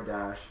 40-yard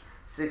dash,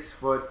 6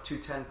 foot,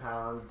 210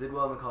 pounds. Did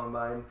well in the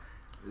combine.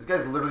 This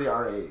guy's literally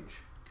our age.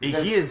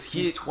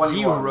 He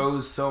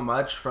rose so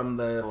much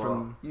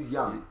from he's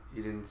young.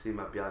 You didn't see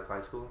him at Bialik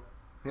High School?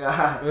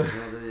 Yeah.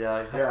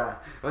 Yeah.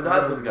 But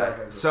that's a good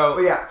guy. So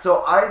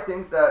I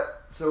think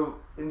that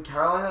in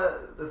Carolina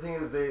the thing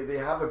is they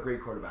have a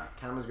great quarterback.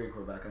 Cam is a great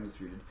quarterback,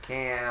 undisputed.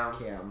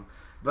 Cam.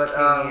 But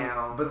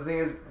the thing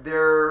is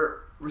their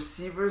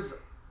receivers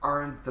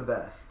aren't the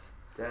best.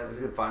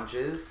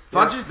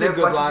 Funches did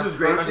good last. Was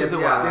great. They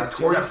have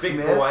Torrey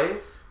Smith. Boy.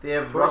 They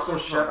have Russell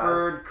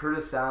Shepard,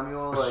 Curtis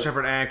Samuel.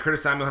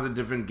 Curtis Samuel has a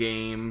different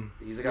game.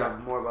 He's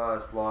got more of a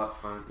slot.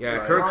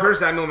 Curtis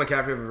Samuel and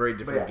McCaffrey have a very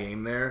different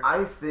game there.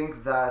 I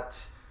think that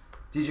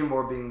DJ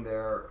Moore being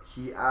there,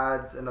 he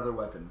adds another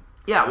weapon.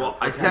 Yeah, well,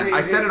 I said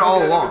it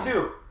all along.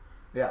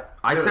 Yeah,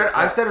 I've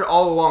said it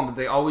all along that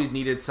they always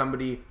needed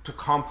somebody to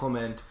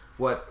complement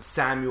what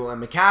Samuel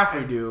and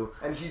McCaffrey do.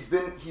 And he's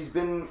been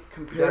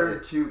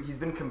compared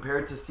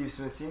to Steve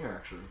Smith Sr.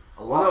 actually.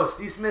 Well, no,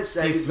 Steve Smith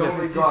said he's the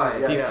only guy.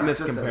 Steve Smith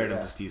compared him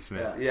to Steve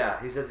Smith.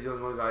 Yeah, he said he's the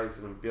only guy who's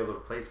going to be able to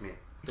replace me.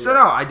 So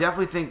no, I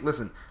definitely think.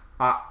 Listen,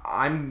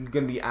 I'm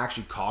going to be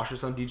actually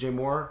cautious on DJ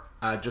Moore,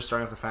 just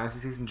starting off the fantasy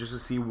season, just to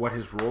see what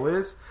his role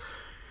is.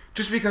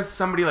 Just because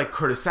somebody like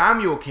Curtis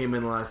Samuel came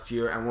in last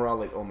year, and we're all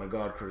like, "Oh my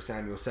God, Curtis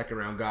Samuel, 2nd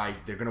round guy.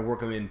 They're gonna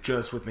work him in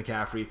just with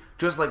McCaffrey."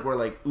 Just like we're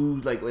like, "Ooh,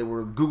 like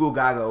we're Google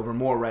Gaga over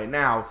Moore right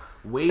now."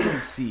 Wait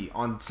and see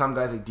on some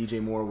guys like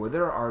DJ Moore, where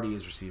there already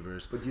is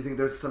receivers. But do you think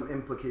there's some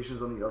implications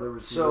on the other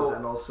receivers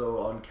and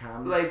also on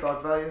Cam's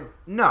stock value?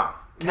 No,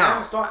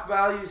 Cam's stock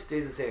value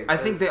stays the same. I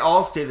think they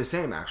all stay the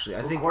same. Actually,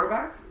 I think.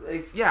 Quarterback.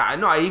 Like, Yeah, I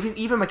know.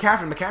 Even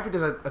McCaffrey. McCaffrey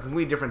does a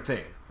completely different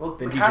thing. well,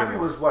 than DJ McCaffrey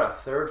Moore. was what, a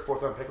third,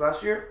 fourth round pick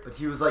last year. But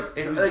he was like,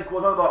 And like,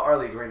 we'll talk about our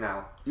league right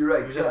now. you're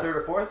right. He was a third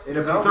or fourth. In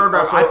a No? third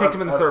round. also I picked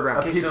him in the third round.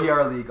 A Okay, so-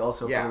 PPR league,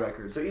 also Yeah. for the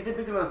record. So Ethan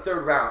picked him in the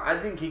third round. I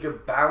think he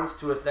could bounce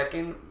to a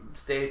second,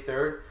 stay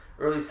third,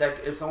 early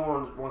second. If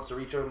someone wants to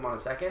reach him on a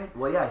second,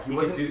 Well, yeah, he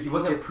could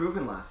wasn't could-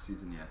 proven last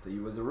season yet that he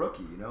was a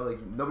rookie. You know, like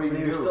nobody but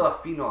even he was knew. still a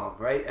phenom,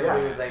 right?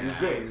 Everybody was like, he was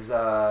great. he's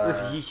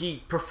Listen,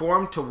 he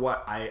performed to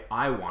what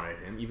I wanted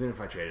him, even if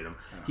I traded him.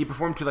 He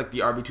performed to like the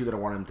RB2 that I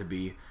wanted him to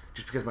be,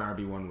 just because my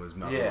RB1 was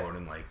Melvin Yeah.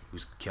 Gordon, like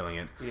who's killing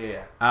it.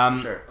 yeah,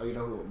 Sure. Oh, you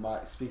know who?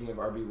 Speaking of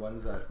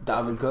RB1s that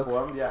Dalvin Cook?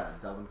 performed, yeah,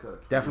 Dalvin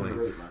Cook. Definitely. He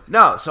was great last season.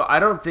 No, so I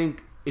don't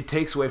think it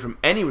takes away from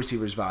any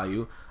receiver's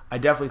value. I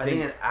definitely I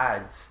think think it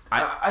adds.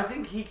 I- I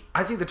think he.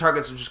 I think the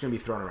targets are just going to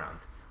be thrown around.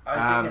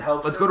 I think it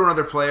helps. Let's him. go to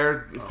another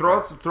player. Throw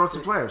out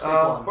some players.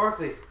 Saquon.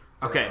 Barkley.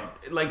 Okay,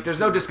 like there's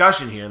no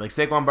discussion here. Like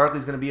Saquon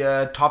Barkley's going to be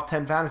a top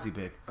 10 fantasy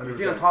pick. You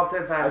think a top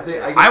 10 I fantasy?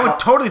 think I would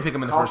totally pick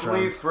him in the first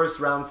Comfortably round. first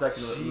round,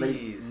 second,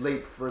 Jeez.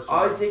 late first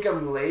I round. take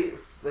him late.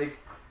 Like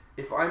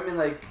if I'm in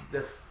like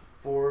the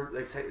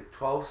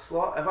 12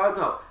 slot. If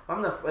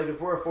I'm the like if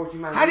we're a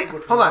 14-man How do league,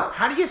 which hold we're on? not.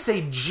 How do you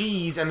say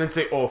G's and then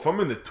say, oh, if I'm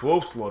in the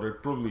 12th slot,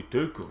 I'd probably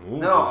take him? Ooh,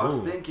 No, I was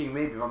ooh. thinking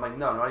maybe. But I'm like,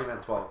 no, not even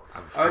at 12.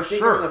 For I would take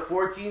sure. him in the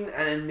 14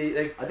 and then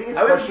like I think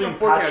I would especially take in him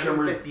 14, Pat I'd give him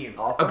Shurmur's 15.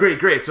 offense. Great,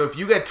 great. So if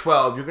you get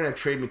 12, you're going to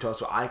trade me 12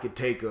 so I could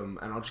take him,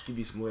 and I'll just give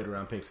you some later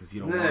round picks since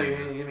you don't No, want you're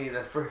him. gonna give me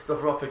the first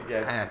overall pick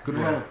again. Yeah, good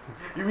one.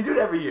 We do it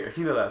every year.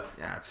 You know that.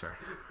 Yeah, that's fair.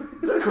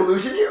 Is there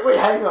collusion here? Wait,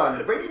 hang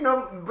on. Brady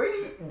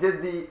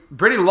did the.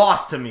 Brady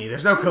lost to me.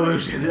 There's no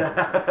collusion.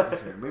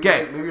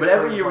 Okay, But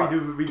every year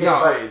we do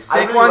No, trades. Sa-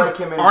 Saquon's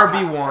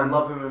RB1. I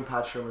love him in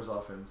Pat Shurmur's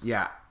offense.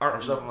 Yeah,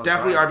 That's up on the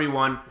definitely Giants.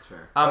 RB1. That's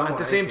fair. At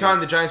the same time,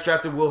 the Giants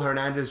drafted Will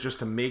Hernandez just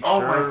to make Oh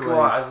sure. my like-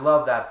 god, I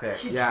love that pick.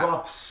 He Yeah.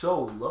 dropped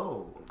so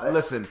low.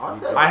 Listen,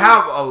 Honestly, I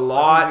have a I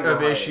lot think we of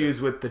go higher.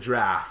 issues with the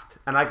draft,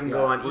 and I can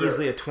go Yeah, on we're-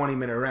 easily a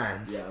 20-minute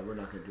rant. Yeah, we're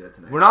not gonna do that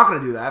tonight. We're not going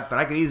to do that, but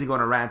I can easily go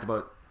on a rant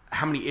about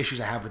how many issues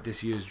I have with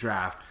this year's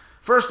draft.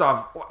 First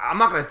off, I'm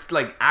not going to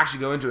like actually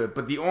go into it,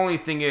 but the only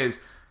thing is,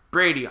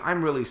 Brady,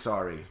 I'm really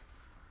sorry.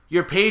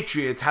 Your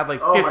Patriots had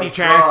like Oh 50 my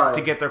chances God.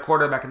 to get their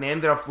quarterback, and they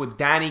ended up with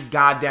Danny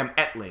goddamn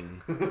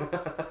Etling.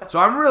 So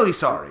I'm really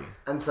sorry.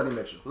 And Sonny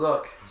Mitchell.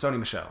 Look, Sony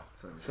Michelle.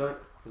 Sonny Mitchell.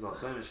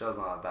 Sonny Michelle's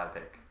not a bad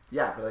pick.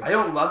 Yeah, but like I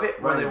don't love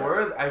it where they Running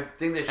were. I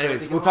think they should.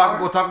 Anyways, take we'll him talk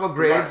more. about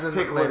grades and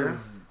pick later.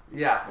 was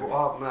Yeah,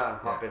 well, I'm gonna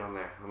hop in on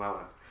there on that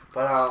one.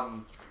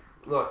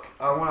 But look,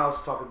 I want to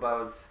also talk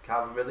about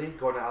Calvin Ridley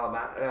going to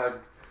Alabama,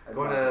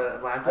 going to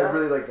Atlanta. I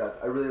really like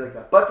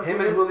that. But the Him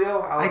thing and is,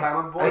 Julio,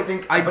 Alabama boys. I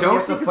think I but he don't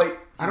has to think fight-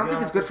 I don't he's think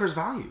gonna it's good have for his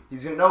value. to-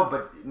 He's gonna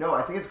no.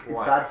 I think it's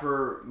Why? bad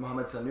for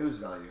Mohamed Sanu's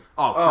value.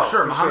 Oh, Oh, for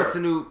sure. for Mohamed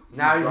sure. Sanu,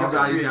 Now he's his number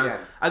value's three down. again.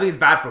 I think it's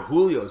bad for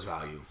Julio's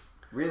value.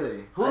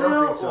 Really? Julio? I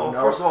don't think so. Well,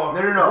 no. first of all, no.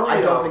 I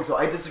Julio- don't think so.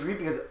 I disagree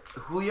because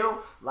Julio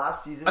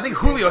last season. I think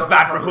he Julio's had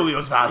bad for coverage.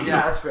 Julio's value.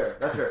 Yeah, that's fair.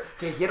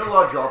 Okay, he had a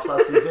lot of drops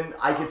last season.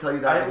 I can tell you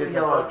that. I I didn't think did he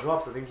had a test lot of that.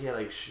 drops. I think he had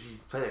he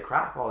played like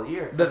crap all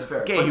year. That's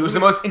fair. Okay, But he was he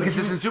the was- most but he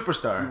inconsistent He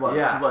superstar. was.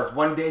 Yeah. He was.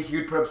 One day he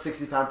would put up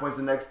 60 fan points.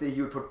 The next day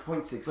he would put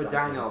 0.6. But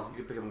fan Daniel, points. you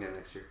could pick him again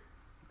next year.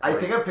 I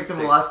think I picked him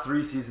the 6. last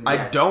 3 seasons. I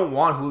Yeah. don't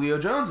want Julio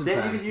Jones in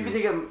Then fantasy. you can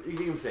take him. You can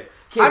take him 6.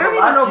 Okay, I but don't even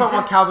last know if I season,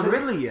 want Calvin to-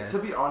 Ridley yet. To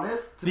be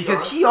honest,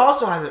 Because he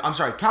also has. I'm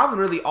sorry, Calvin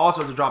Ridley also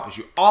has a drop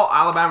issue. All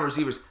Alabama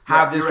receivers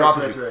have this you're drop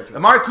right, issue. you're right.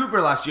 Amari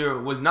Cooper last year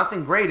was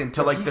nothing great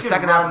until like he the could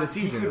second half of run- the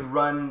season. He could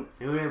run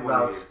He didn't win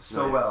routes the game. so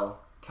No, yeah. well.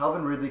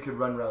 Calvin Ridley could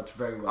run routes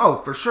very well.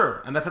 Oh, for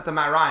sure, and that's up to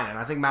Matt Ryan, and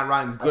I think Matt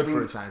Ryan's I good think-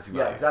 for his fantasy Yeah,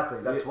 value. exactly.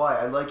 That's why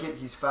I like it.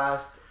 He's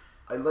fast.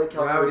 I like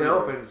Calvin How we Ridley. get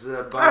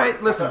opens. All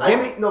right, listen, I give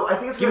think me, no. I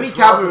think it's give gonna me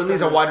draw Calvin Ridley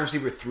as a defenders. wide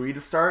receiver 3 to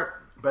start,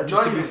 But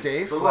just to not be even-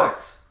 safe. But look,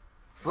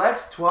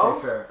 Flex 12.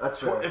 Okay, fair. That's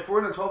fair. If we're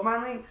in a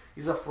 12-man league,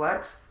 he's a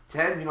flex.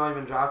 10, you're not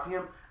even drafting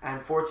him.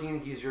 And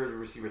 14, he's your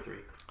receiver 3.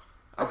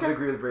 I can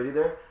agree with Brady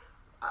there.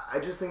 I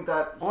just think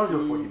that I want to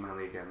do a he- 14-man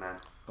league again, man.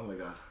 Oh my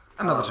god.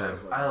 Another I time. love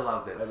it as I well.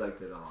 loved it. I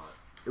liked it a lot.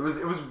 It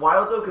was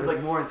wild though It's because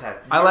like more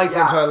intense. I liked it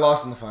Yeah. until I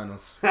lost in the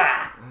finals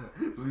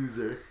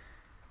Loser.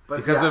 but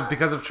because yeah.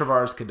 of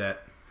Travar's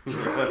cadet.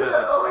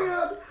 Oh my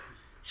god.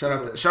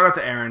 Shout out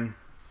to Aaron.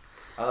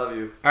 I love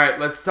you. All right,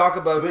 let's talk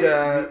about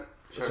Sure.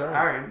 sorry.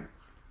 Aaron.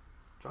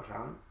 Josh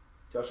Allen.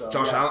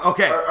 Josh yeah. Allen.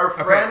 Okay. Our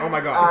Okay, friend oh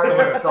my God.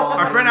 Aaron Solomon.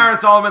 Our friend Aaron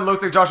Solomon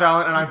looks like Josh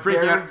Allen, and I'm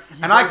freaking out.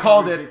 He And I bears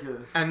called it,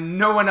 ridiculous. and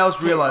no one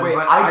else realized. Wait,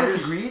 But I I just-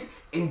 disagreed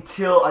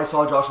until I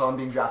saw Josh Allen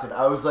being drafted.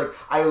 I was like,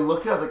 I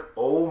looked at it, I was like,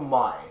 oh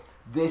my,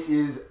 this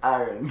is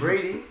Aaron.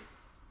 Brady.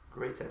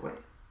 Great segue.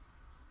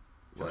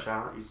 Josh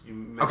Allen. You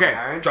mentioned Okay,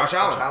 Aaron. Josh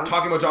Allen.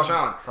 Talking about Josh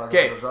Allen. Talking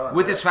Okay, about Josh Allen,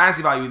 with yeah. his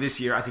fantasy value this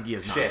year, I think he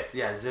is not. Shit.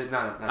 Yeah.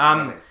 No.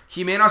 Nothing.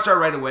 He may not start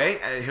right away.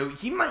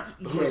 He might.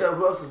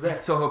 Who else is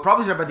there? So he'll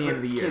probably start by the end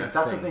of the year. Kid,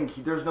 that's the thing.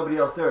 There's nobody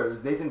else there.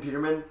 There's Nathan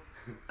Peterman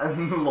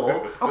and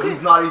Lowell. Okay.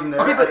 He's not even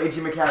there. Okay, but and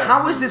A.J. McCarron.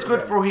 How is this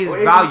good for his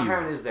Well, value?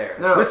 Karen is there.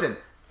 No. Listen,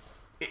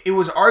 it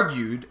was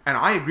argued, and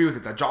I agree with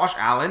it, that Josh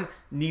Allen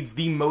needs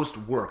the most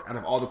work out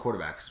of all the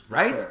quarterbacks,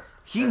 right? Fair.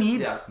 He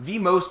needs the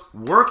most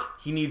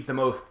work. He needs the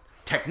most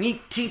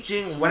technique,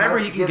 teaching, whatever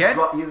he can get.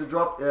 He has a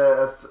drop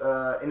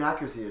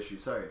inaccuracy issue.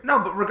 Sorry.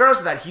 No, but regardless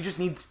of that, he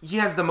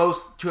has the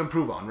most to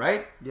improve on,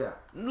 right? Yeah.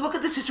 Look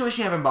at the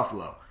situation you have in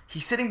Buffalo.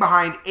 He's sitting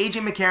behind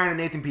AJ McCarron and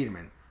Nathan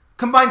Peterman.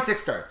 Combined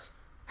 6 starts.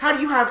 How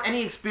do you have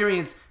any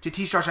experience to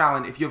teach Josh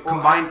Allen if you have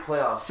combined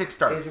 6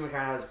 starts? AJ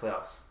McCarron has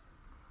playoffs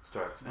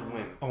starts and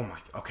win. Oh my.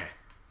 Okay.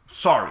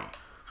 Sorry.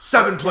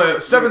 7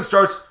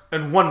 starts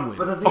and 1 win.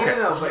 But the thing okay.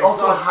 is, he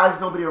also has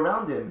nobody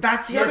around him.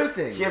 That's the other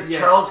thing. He has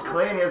Charles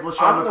Clay and he has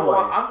LaShawn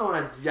McCoy. I'm the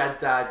one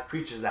that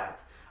preaches that.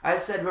 I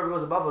said whoever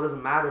goes to Buffalo,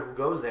 doesn't matter who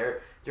goes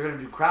there. They're going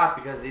to do crap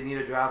because they need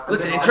a draft.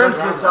 Listen, in It's terms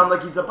going to sound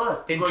like he's a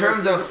bust. In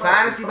terms of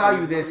fantasy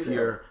value this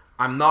year,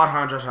 I'm not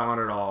high on Josh Allen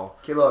at all.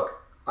 Okay, look.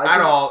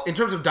 All. In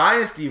terms of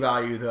dynasty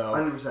value, though,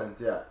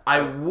 100%, yeah.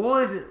 I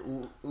would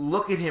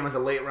look at him as a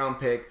late round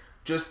pick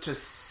just to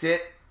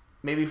sit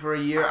maybe for a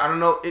year. I don't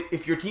know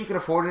if your team can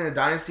afford it in a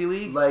dynasty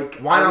league.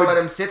 Why not let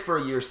him sit for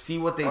a year, see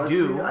what they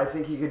do? I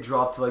think he could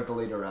drop to the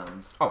later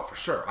rounds. Oh, for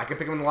sure. I could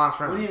pick him in the last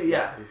round.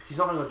 He's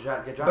not going to get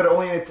drafted. But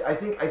only I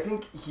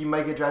think he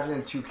might get drafted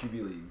in 2 QB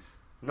leagues.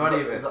 Not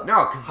even.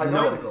 No,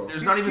 because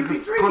there's not even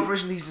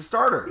confirmation he's a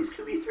starter. He's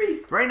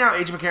QB3. Right now,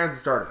 AJ McCarron's a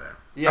starter there.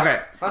 Yeah,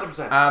 okay.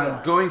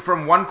 100%. Going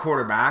from one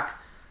quarterback,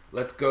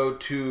 let's go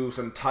to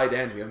some tight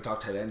ends. We haven't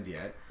talked tight ends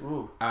yet.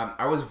 Ooh.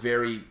 I was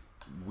very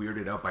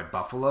weirded out by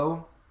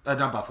Baltimore.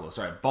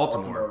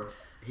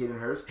 Hayden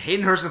Hurst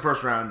in the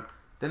first round.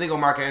 Then they go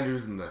Mark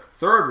Andrews in the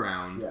 3rd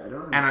round. Yeah, I don't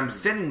understand. And I'm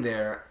sitting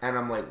there, and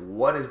I'm like,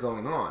 what is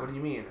going on? What do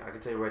you mean? I can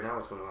tell you right now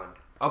what's going on.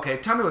 Okay,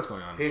 tell me what's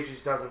going on.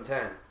 Patriots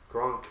 2010,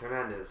 Gronk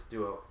Hernandez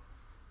duo.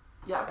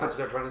 Yeah, That's what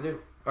they're trying to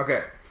do.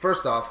 Okay,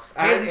 first off,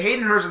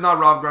 Hayden Hurst is not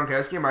Rob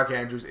Gronkowski, and Mark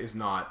Andrews is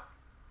not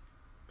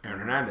Aaron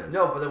Hernandez.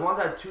 No, but they want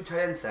that 2 tight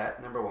end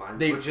set, number one.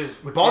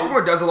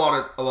 Baltimore does a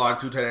lot of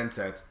 2 tight end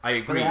sets. I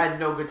agree. But they had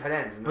no good tight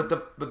ends. But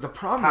the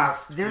problem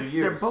is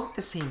they're both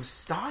the same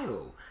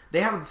style.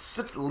 They have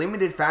such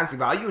limited fantasy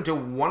value until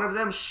one of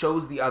them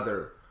shows the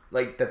other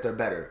that they're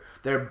better.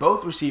 They're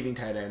both receiving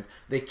tight ends.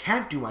 They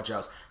can't do much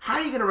else. How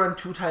are you going to run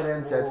 2 tight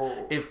end sets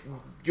if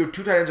your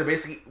 2 tight ends are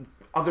basically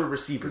other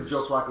receivers? Because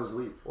Joe Flacco's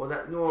elite. Well,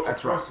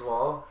 that's first of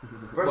all,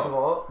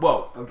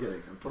 I'm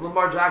kidding.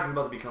 Lamar Jackson's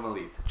about to become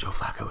elite. Joe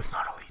Flacco is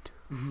not elite.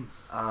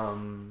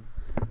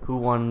 Who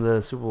won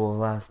the Super Bowl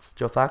last?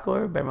 Joe Flacco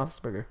or Ben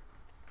Roethlisberger?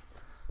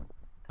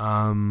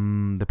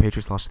 The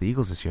Patriots lost to the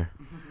Eagles this year.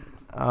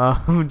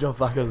 Joe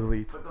Flacco's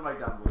elite. Put the mic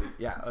down, boys.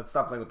 Yeah, let's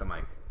stop playing with the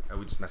mic.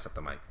 We just messed up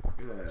the mic.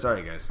 Yeah.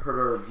 Sorry, guys. Hurt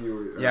our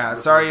viewer. Yeah,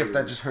 sorry if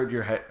that just hurt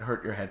your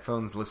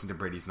headphones. Listen to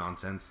Brady's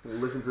nonsense.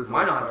 Listen to this.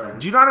 My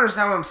nonsense. Do you not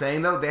understand what I'm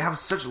saying, though? They have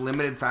such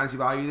limited fantasy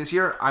value this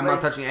year. I'm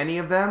not touching any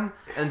of them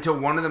until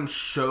one of them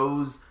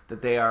shows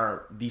that they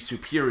are the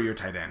superior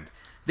tight end.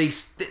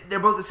 They're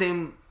both the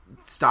same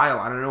style.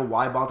 I don't know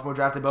why Baltimore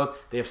drafted both.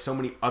 They have so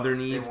many other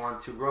needs. They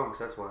want 2 Gronks,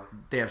 that's why.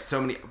 They have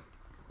so many.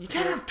 You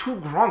can't have 2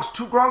 Gronks.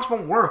 2 Gronks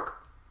won't work.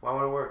 Why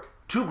won't it work?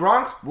 2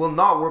 Gronks will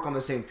not work on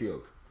the same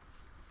field.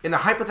 In a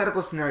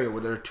hypothetical scenario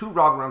where there are 2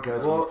 Rob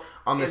Gronkowskis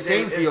on the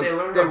same field,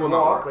 they will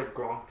not work. Like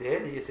Gronk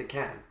did, yes, it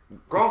can.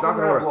 Gronk's not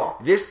going to work.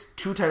 Block. This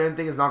 2 tight end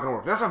thing is not going to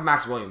work. That's not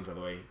Max Williams, by the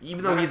way.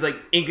 Even though he's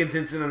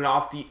inconsistent and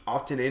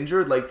often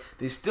injured,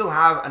 they still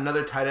have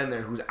another tight end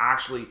there who's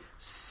actually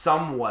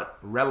somewhat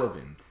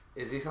relevant.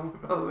 Is he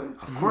somewhat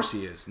relevant? Of course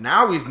he is.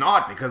 Now he's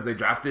not because they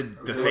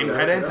drafted the same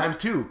tight end times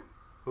 2.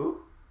 Who?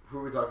 Who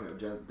are we talking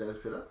about? Dennis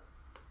Pitta?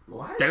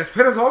 What? Dennis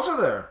Pitta's also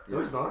there. No,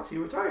 he's not. He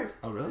retired.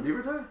 Oh, really? Did he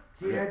retire?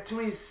 He had too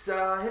many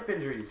hip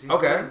injuries.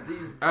 Okay. He's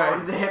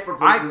a hip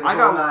replacement.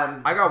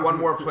 I got one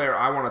more player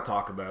I want to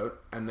talk about,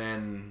 and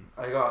then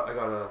I got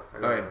all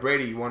right,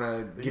 Brady, you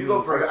want to? You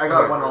go first. I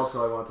got one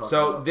also I want to talk about.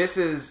 So this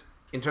is,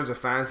 in terms of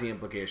fantasy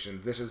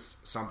implications, this is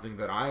something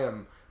that I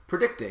am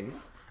predicting,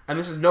 and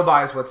this is no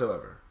bias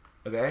whatsoever.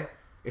 Okay,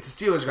 it's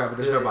a Steelers guy, but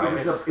there's no bias.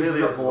 Is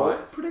this a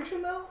bold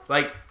prediction now?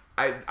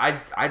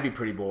 I'd be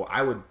pretty bold.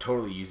 I would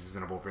totally use this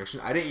in a bold prediction.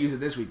 I didn't use it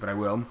this week, but I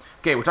will.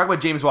 Okay, we're talking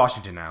about James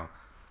Washington now.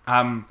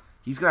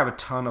 He's going to have a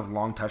ton of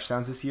long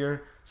touchdowns this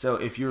year. So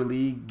if your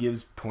league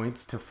gives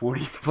points to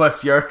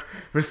 40-plus yard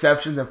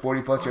receptions and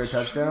 40-plus yard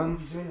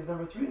touchdowns... He's rated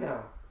number 3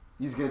 now.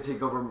 He's going to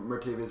take over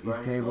Martavis Bryant's role. He's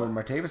going to take over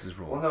Martavis'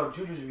 role. Well, no,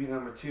 Juju's be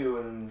number 2,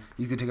 and...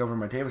 He's going to take over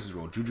Martavis'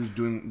 role. Juju's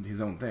doing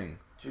his own thing.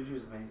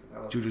 Juju's amazing.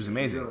 Juju's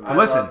amazing. I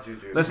listen.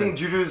 Juju. Listen,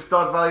 Juju's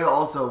stock value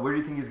also, where do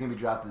you think he's going to be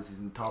drafted this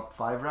season? Top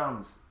 5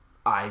 rounds?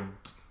 I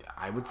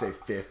would say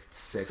 5th,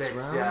 6th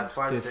round. Yeah,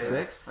 5th,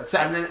 6th. 6th.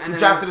 And then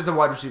drafted as a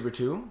wide receiver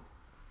 2.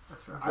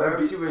 That's fair. Wide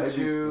receiver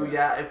 2,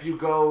 yeah. If you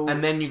go...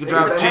 And then you could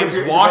draft James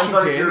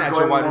Washington as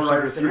your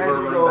wide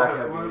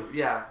receiver 3.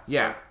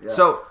 Yeah.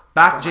 So,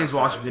 back to James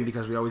Washington,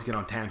 because we always get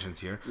on tangents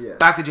here. Yeah.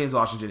 Back to James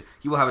Washington.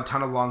 He will have a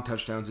ton of long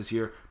touchdowns this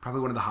year.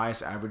 Probably one of the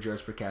highest average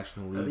yards per catch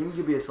in the league. I think he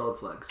could be a solid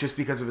flex. Just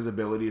because of his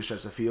ability to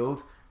stretch the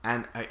field.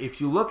 And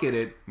if you look at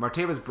it,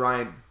 Martavis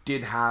Bryant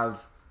did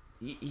have...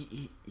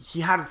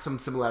 He had some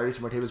similarities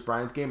to Martavis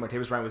Bryant's game.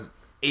 Martavis Bryant was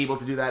able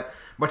to do that.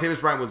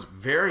 Martavis Bryant was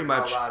very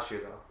much... Not last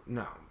year, though.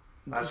 No.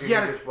 Last He year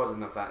had he just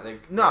wasn't a fan.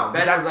 Like, No,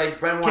 Ben but was like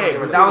Ben wanted okay, to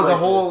but go that was a like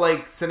whole this.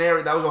 like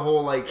scenario. That was a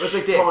whole like It was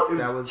like shtick. it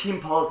That was was team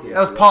politics. that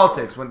was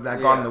politics when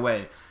that got in Yeah. the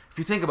way. If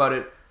you think about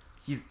it,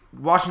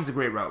 Washington's a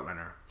great route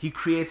runner. He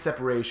creates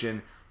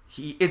separation.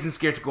 He isn't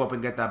scared to go up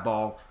and get that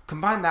ball.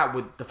 Combine that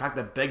with the fact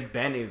that Big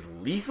Ben is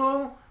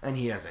lethal and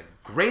he has a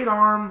great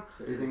arm.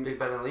 So is Big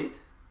Ben elite?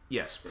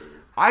 Yes,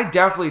 I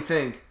definitely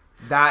think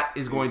that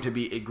is going to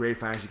be a great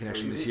fantasy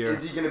connection this year.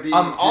 Is he going to be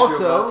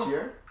also- last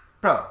year?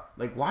 Bro,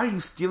 like, why are you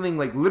stealing?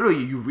 Like, literally, are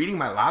you reading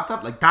my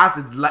laptop? Like, that's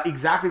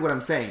exactly what I'm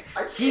saying.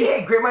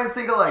 Hey, great minds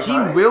think alike. He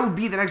alright? will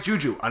be the next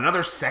Juju,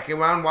 another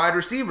second-round wide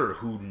receiver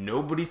who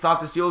nobody thought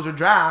the Steelers would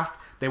draft.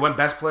 They went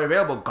best player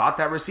available, got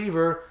that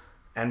receiver,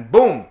 and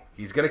boom,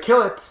 he's gonna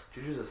kill it.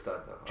 Juju's a stud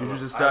though.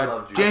 Juju's a I stud.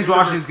 love Juju. James The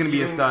Washington's gonna be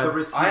a receiving- stud. The I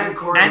receiving am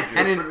core and- Juju.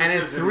 And in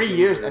Receivers are 3 gonna be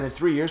years, dangerous. and in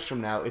 3 years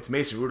from now, it's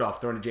Mason Rudolph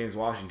throwing to James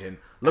Washington.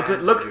 Look And at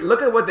Juju.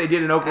 look at what they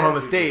did in Oklahoma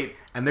And Juju. State,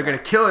 and they're gonna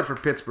kill it for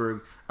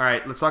Pittsburgh. All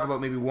right, let's talk about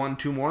maybe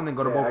 1-2 more, and then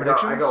go to Yeah, bowl I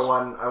predictions. got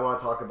one I want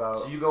to talk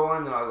about. So you go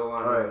on, then I'll go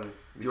on. All right. and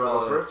Do you want to call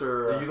go it. first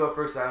or? No, you go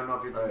first. I don't know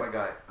if you're All my right.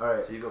 guy. All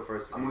right. So you go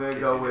first. I'm in going to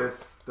case go you do.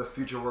 with the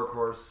future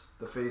workhorse,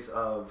 the face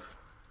of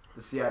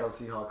the Seattle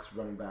Seahawks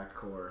running back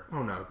core,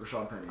 Oh no!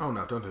 Rashawn Penny. Oh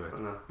no! Don't do it!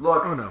 No.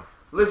 Look, Oh no!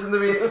 listen to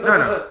me.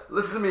 No.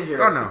 Listen to me here.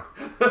 Oh no!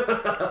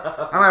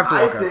 I'm gonna have to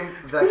I walk out.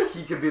 think that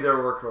he could be their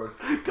workhorse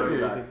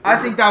running back. I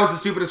think that was the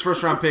stupidest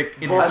first-round pick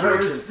in Bold history.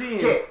 never prediction. seen.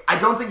 Okay, I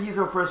don't think he's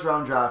a first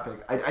round draft pick.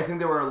 I think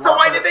there were a lot. So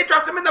why better- did they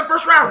draft him in the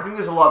first I round? think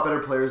there's a lot better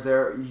players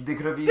there. They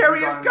could have easily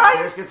Darius gone Geis!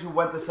 Darius Geis, who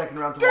went the second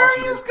round to Darius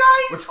Washington.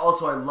 Geis! Which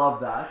also I love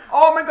that.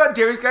 Oh my God,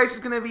 Darius Geis is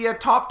going to be a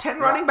top 10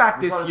 Yeah, running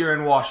back we this thought- year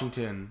in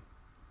Washington.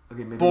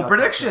 Okay, maybe Bold not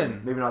prediction. Top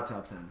 10. Maybe not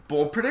top 10.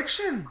 Bold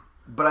prediction.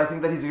 But I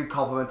think that he's a good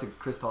compliment to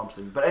Chris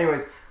Thompson. But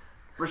anyways,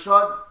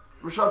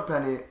 Rashad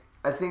Penny,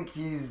 I think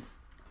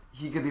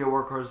he could be a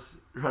workhorse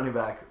running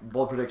back.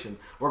 Bold prediction.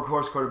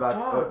 Workhorse quarterback.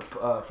 Dog.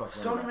 Fuck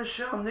Sony running back.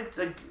 Michelle, Nick,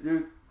 like,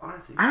 dude,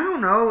 honestly. I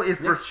don't know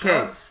if Nick okay.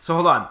 Chubb's So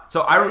hold on.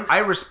 So Geis. I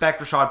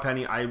respect Rashad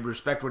Penny. I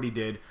respect what he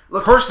did.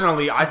 Look,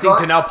 Personally, I think got-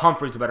 Donnell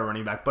Pumphrey's a better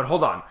running back. But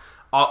hold on.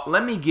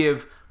 Let me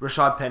give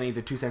Rashad Penny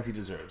the 2 cents he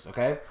deserves.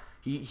 Okay,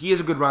 he is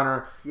a good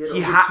runner. He had He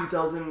over ha-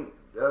 2,000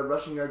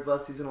 rushing yards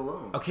last season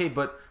alone. Okay,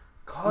 but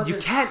College you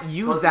is- can't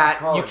use college is that. You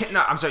college. can't.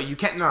 No, I'm sorry. You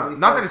can't. No, 25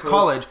 not that it's plays.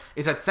 college.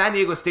 It's that San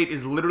Diego State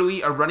is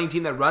literally a running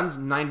team that runs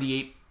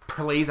 98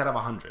 plays out of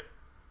 100.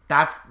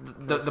 That's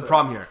the fair.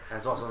 problem here.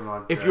 That's also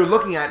not. If you're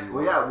looking at-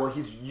 Well, yeah. Well,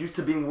 he's used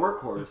to being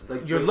workhorse.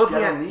 Like You're like looking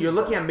Seattle at needs you're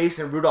looking that. at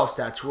Mason Rudolph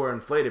stats who are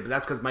inflated, but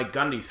that's because Mike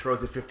Gundy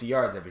throws it 50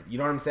 yards every. You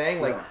know what I'm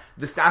saying? Like Yeah.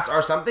 the stats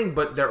are something,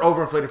 but they're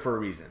overinflated for a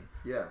reason.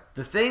 Yeah.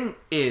 The thing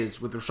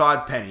is with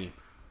Rashad Penny,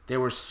 there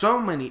were so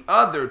many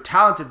other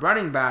talented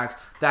running backs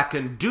that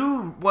can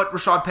do what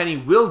Rashad Penny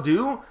will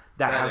do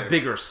that Better. have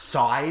bigger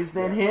size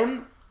than Yeah.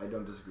 him. I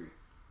don't disagree.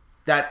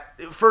 That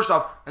first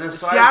off, And the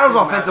size Seattle's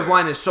can offensive matter.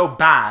 line is so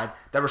bad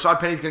that Rashad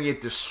Penny's going to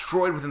get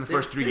destroyed within the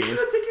first 3 They games.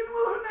 should've taken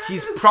Will Hernandez.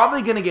 He's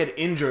probably going to get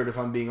injured, if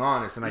I'm being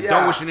honest, and I Yeah.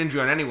 don't wish an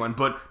injury on anyone.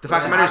 But the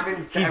fact of the it matter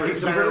happens is, to he's every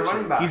single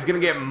running back. going to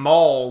get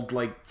mauled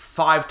like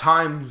 5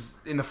 times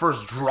in the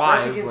first drive.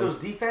 Especially against like-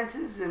 those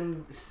defenses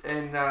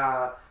in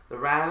the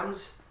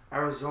Rams,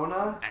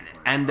 Arizona.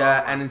 and Oh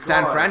my in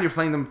San God. Fran, you're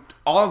playing them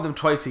all of them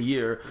twice a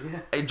year. Yeah.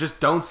 I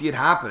just don't see it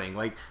happening.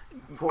 Like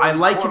Poor- I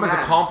like poor him as a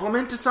man.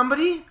 compliment to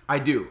somebody. I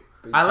do.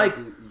 But you I can't like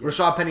be- yeah.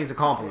 Rashad Penny as a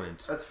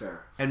compliment. That's fair.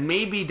 And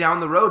maybe down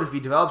the road, if he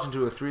develops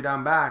into a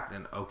 3-down back,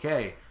 then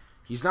okay.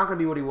 He's not going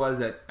to be what he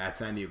was at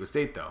San Diego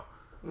State, though.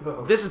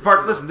 This is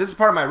part. Listen, this is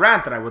part of my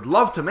rant that I would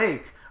love to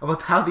make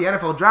about how the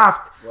NFL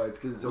draft Well, it's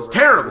because it's was over.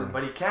 terrible.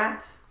 But he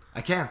can't.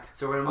 I can't.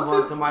 So we're gonna move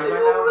Also, on to my maybe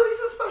right we'll now. release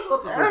a special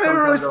episode. Maybe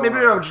sometime, release, don't maybe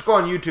worry. I'll just go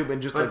on YouTube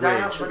and just But like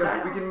Daniel- rage. but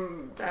Like, Daniel- we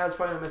can. I was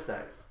probably gonna miss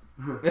that.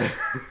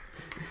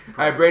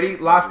 All right, Brady,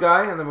 last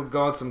guy, and then we'll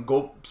go on some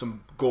bold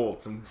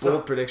predictions.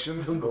 Gold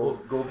predictions.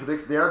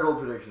 They are gold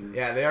predictions.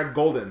 Yeah, they are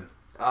golden.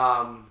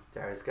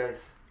 Darius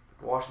Geis,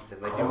 Washington,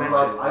 like I you love,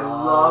 mentioned. I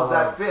love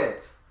that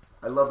fit.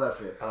 I love that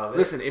fit. I love it.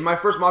 Listen, in my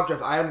first mock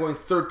draft, I am going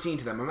 13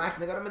 to them.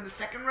 Imagine they got him in the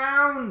second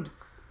round.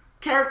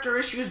 Character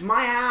issues,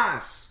 my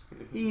ass.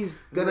 He's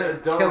gonna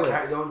kill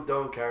it.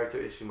 Don't character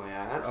issue my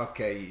ass.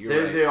 Okay,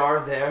 you're right. They are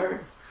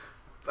there,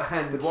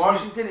 and But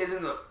Washington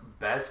isn't the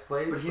best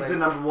place. But he's like, the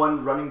number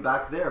one running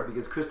back there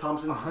because Chris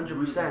Thompson's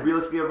 100%.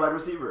 realistically a wide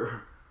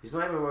receiver. He's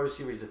not even a wide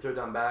receiver. He's a third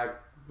down back.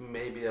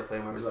 Maybe they'll play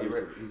him wide He's a wide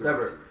receiver. receiver. He's a wide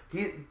Whatever.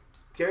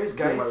 Darius He's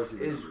a wide Geis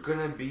receiver is first.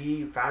 gonna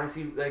be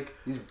fantasy like.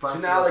 He's So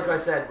fantasy now, like guy. I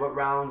said, what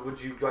round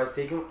would you guys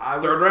take him? I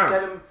would Third look round.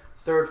 at him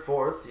third,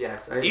 fourth.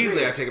 Yes, I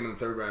Easily, agree. I take him in the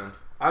third round.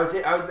 I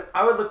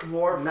would look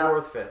more And now-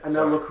 fourth, fifth. And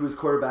now sorry. look whose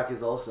quarterback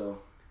is also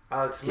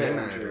Alex Smith, Game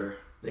manager.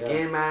 the Yeah.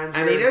 game manager,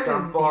 And he doesn't.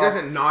 dump He off.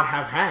 doesn't not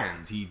have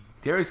hands.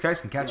 Darius Geis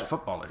can catch Yeah. a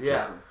football. Like Yeah,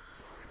 Jeffrey.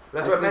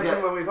 that's I what I think mentioned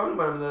that- when we were talking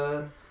about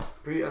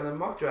him on the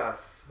mock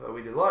draft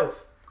we did live.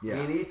 Yeah. Me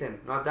and Ethan,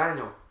 not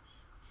Daniel.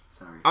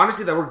 sorry.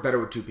 Honestly, that worked better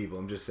with 2 people.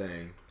 I'm just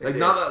saying. It Like did.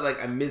 not that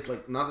like I missed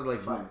like not that like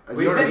Fine.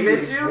 We You know what I did mean?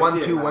 miss you? 1 See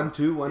it 2 now. 1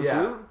 2 1 Yeah,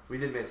 2. we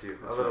did miss you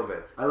That's a little fair.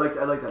 bit. I liked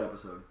that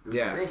episode. It was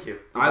Yeah. fun. Thank you.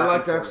 I Back liked and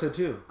that forth. episode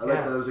too. I liked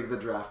Yeah. that it was like the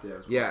draft day.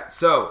 Yeah.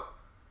 So,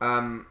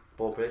 Bold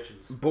Bold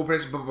predictions. Bold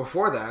prediction. But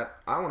before that,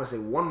 I want to say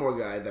one more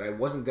guy that I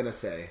wasn't gonna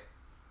say.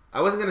 I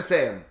wasn't gonna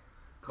say him,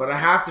 but I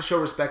have to show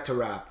respect to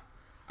Rap.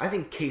 I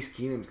think Case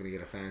Keenum's gonna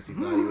get a fantasy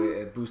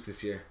value boost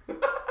this year.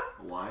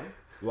 Why?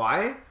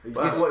 Why?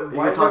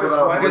 Why You talk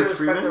about Freeman?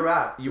 Freeman?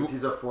 Rap? Because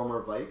he's a former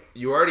Vike.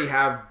 You already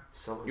have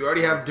So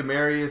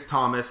Demarius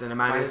Thomas and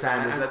Emmanuel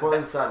Sanders. and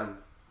Cortland Sutton.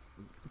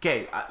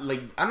 Okay,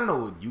 I don't know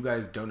what you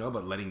guys don't know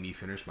about letting me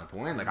finish my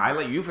point. Like I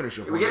let you finish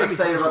your point. We get Let me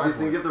excited finish about my these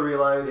things. point. You have to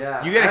realize.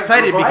 Yeah. You get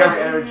excited We're because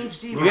high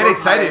ADHD. you We're get high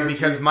excited energy.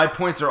 because my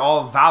points are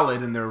all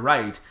valid and they're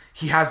right.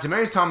 He has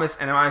Demarius Thomas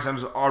and Emmanuel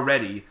Sanders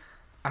already.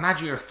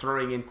 Imagine you're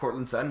throwing in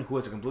Cortland Sutton, who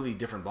has a completely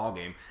different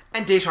ballgame,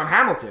 and Deshaun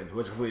Hamilton, who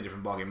has a completely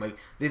different ballgame. Like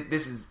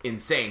this is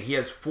insane. He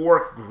has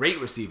 4 great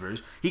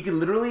receivers. He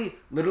can literally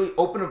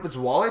open up his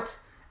wallet.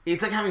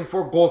 It's like having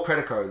 4 gold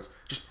credit cards.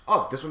 Just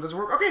this one doesn't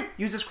work. Okay,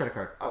 use this credit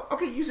card. Oh,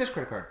 okay, use this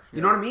credit card.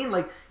 You know what I mean?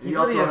 Like He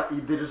really also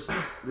has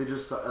they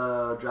just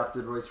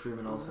drafted Royce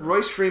Freeman also.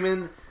 Royce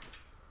Freeman.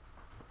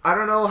 I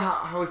don't know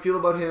how I feel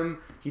about him.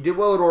 He did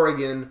well at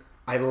Oregon.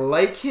 I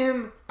like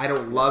him. I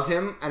don't love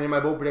him. And in my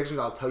bold predictions,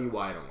 I'll tell you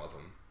why I don't love him.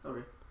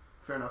 Okay,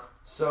 fair enough.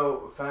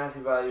 So fantasy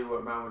value,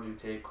 what round would you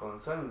take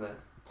Cortland Sutton then?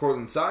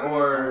 Cortland Sutton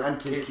Or And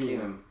Case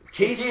Keenum.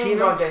 Case Keenum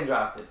not Keenum. getting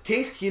drafted.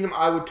 Case Keenum,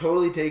 I would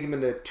totally take him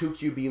in a 2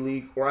 QB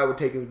league, or I would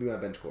take him to be my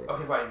bench quarterback,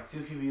 Okay, fine. 2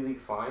 QB league,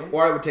 fine.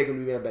 or I would take him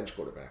to be my bench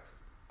quarterback.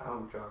 I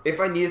don't draft. If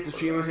I needed to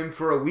stream him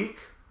for a week,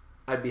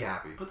 I'd be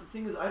happy. But the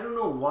thing is, I don't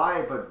know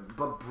why, but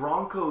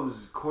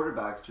Broncos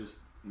quarterbacks just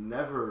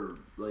never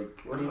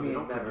like. What do you They mean,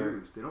 don't never?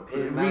 produce. They don't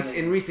Peyton produce.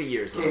 Manning. In recent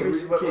years, Okay, though.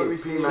 Peyton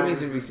He Manning-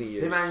 means in recent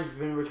years. Peyton Manning's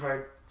been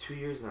retired 2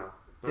 years now.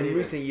 Not In even.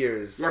 recent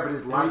years. Yeah, but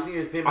his In last. recent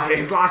years, Peyton Okay, Manning,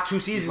 his last 2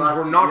 seasons last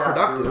were two- not yeah, they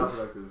productive. were not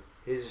productive.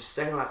 his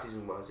second last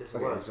season was. Yes, it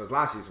Okay, was. so his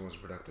last season was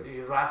productive.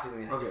 His last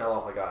season, he Okay. fell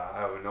off like I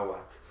don't know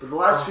what. But the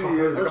last few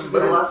years, Like let's I'm just say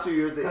the saying. last few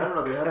years, they haven't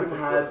But they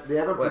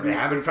produced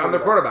haven't good found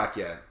their quarterback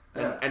yet.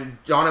 And, Yeah. and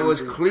Donna was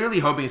So- clearly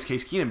hoping it's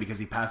Case Keenum because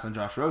he passed on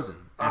Josh Rosen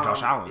and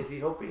Josh Allen. Is he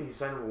hoping he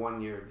signed a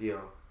 1-year deal?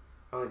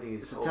 I don't think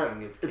he's It's a,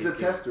 hoping it's Case a Keenum.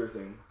 tester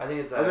thing. I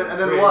think it's a And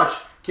then bridge. watch.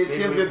 Case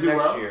Maybe Keenum's gonna do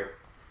next well. year.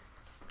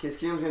 Case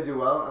Keenum's gonna do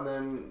well, and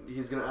then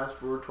he's gonna ask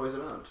for twice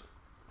amount.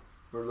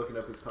 We're looking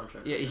up his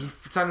contract. Yeah, he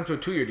signed him to a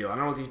 2-year deal. I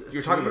don't know what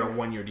you're talking about a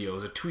 1-year deal. It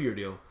was a 2-year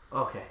deal.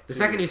 Okay. The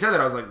second you said that,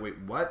 I was like, wait,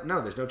 what?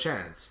 No, there's no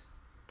chance.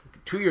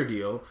 2-year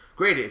deal.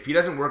 Great. If he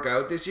doesn't work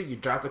out this year, you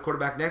draft a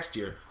quarterback next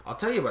year. I'll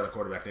tell you about a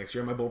quarterback next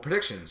year in my bold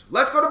predictions.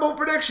 Let's go to bold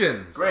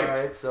predictions. Great. All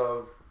right,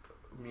 so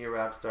me or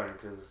Rap starting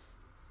because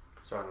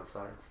start on the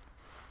sides.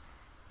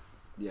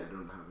 Yeah, I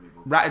don't have any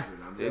more. Right. questions right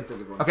now. I'm gonna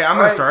think of one. Okay, I'm All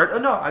going right, to start. so-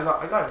 no, I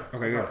got it.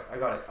 Okay, I good.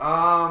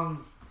 got it.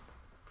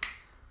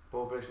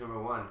 Bold prediction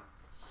number 1.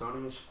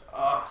 Sony Mich-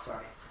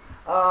 sorry.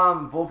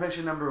 Bold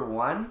prediction number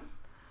 1.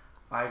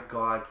 I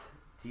got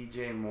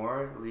DJ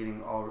Moore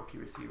leading all rookie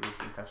receivers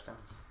in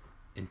touchdowns.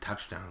 In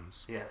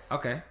touchdowns. Yes.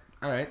 Okay.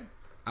 All right.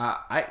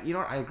 You know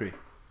what? I agree.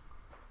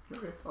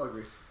 Okay, I'll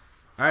agree.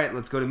 All right,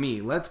 let's go to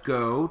me. Let's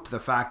go to the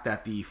fact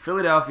that the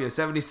Philadelphia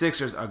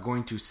 76ers are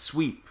going to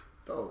sweep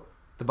Oh,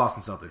 the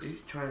Boston Are you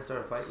Celtics. trying to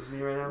start a fight with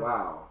me right now?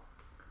 wow.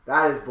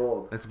 That is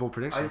bold. That's a bold I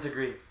prediction.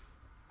 disagree.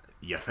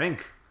 You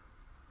think?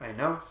 I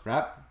know.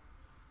 Rap?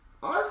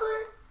 Honestly?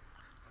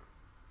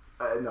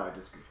 No, I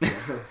disagree.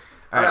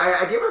 All right.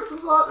 I gave it some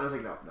thought, and I was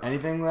like, no.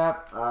 Anything,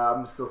 Rap?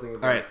 I'm still thinking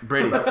about All right,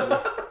 Brady.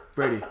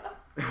 Brady.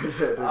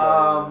 it.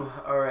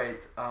 All right.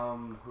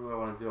 Who do I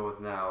want to deal with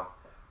now?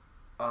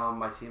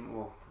 My team.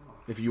 Well,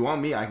 If you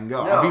want me, I can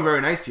go. No. I'll be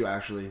very nice to you,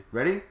 actually.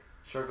 Ready?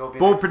 sure. Go. Be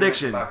Bold next to me,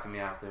 prediction. come back to me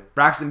after.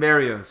 Braxton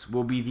Berrios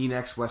will be the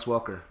next Wes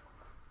Welker.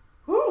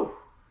 Woo.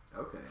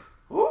 Okay.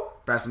 Woo.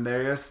 Braxton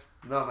Berrios,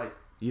 No, like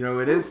you know who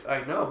it is?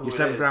 I know who Your it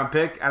 7th is. round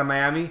pick out of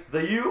Miami.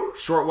 The U.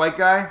 Short white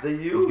guy. The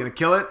U. He's going to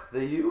kill it.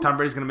 The U. Tom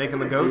Brady's going to make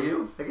him a The goat.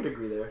 U? I could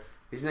agree there.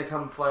 He's gonna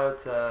come fly out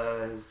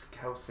to his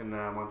house in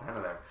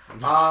Montana there.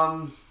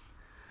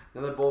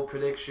 Another bold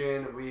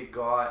prediction we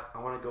got. I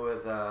want to go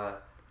with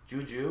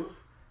Juju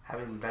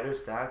having better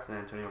stats than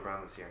Antonio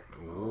Brown this year.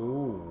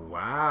 Ooh,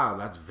 wow.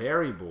 That's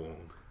very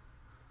bold.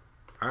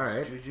 All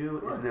right.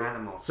 Juju is an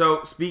animal.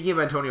 So, speaking of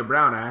Antonio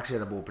Brown, I actually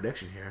had a bold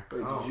prediction here.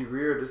 Wait, Oh. did you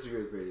agree or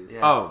disagree with Brady's?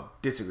 Yeah. Oh,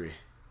 disagree.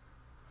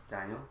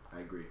 Daniel.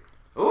 I agree.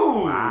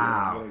 Ooh.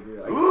 Wow. I'm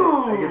gonna agree.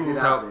 Ooh. I can see that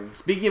So, happening.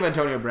 speaking of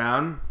Antonio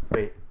Brown,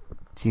 Wait.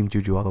 Team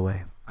Juju all the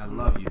way. I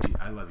love you.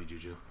 I love you,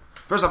 Juju.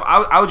 First off,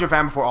 I was your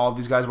fan before all of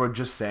these guys were.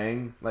 Just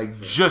saying, like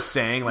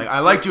I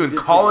liked you in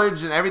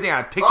college and everything.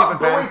 I picked you up in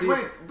fantasy.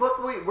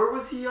 But wait, where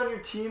was he on your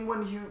team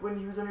when he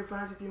was on your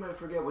fantasy team? I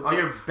forget. Was On he,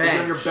 your Was he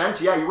on your bench.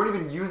 bench? Yeah, you weren't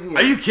even using it.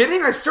 Are you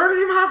kidding? I started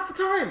him half the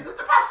time.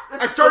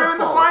 I started him in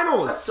the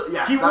finals.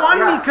 He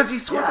won me because he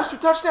scored those 2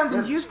 touchdowns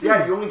in Houston.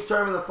 Yeah, you only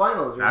started him in the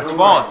finals. That's Don't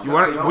false. worry. You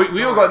want? No,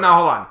 We will go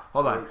now.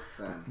 Hold on. Wait,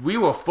 fan. We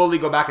will fully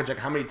go back and check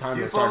how many times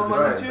Do I you follow started him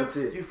on this guy. Let's see.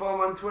 YouTube? Do you follow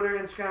him on Twitter,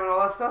 Instagram, and all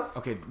that stuff?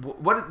 Okay,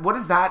 what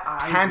does that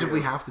I tangibly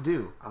do. have to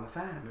do? I'm a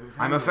fan.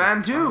 I'm a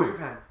fan too. I'm a big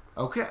fan.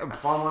 Okay, I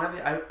follow him on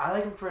everything. I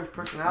like him for his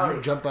personality.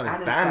 you jumped on his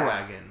and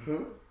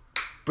bandwagon.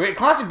 Hmm?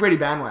 Classic Brady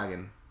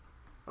bandwagon.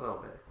 Stats. A little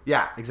bit.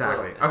 Yeah,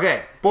 exactly.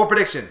 Okay, bold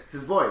prediction. It's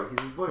his boy. He's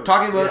his boy.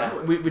 Talking about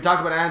Yeah. we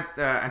talked about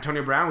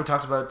Antonio Brown. We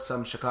talked about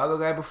some Chicago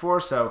guy before.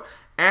 So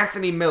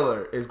Anthony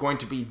Miller is going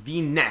to be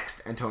the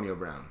next Antonio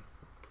Brown.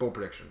 Bold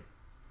prediction.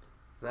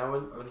 That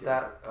would Okay.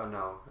 that? Oh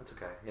no, that's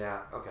okay. Yeah,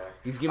 okay.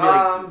 He's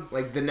gonna be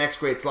like the next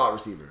great slot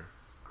receiver.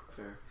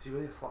 Fair. Is he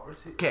really a slot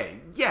receiver? Okay,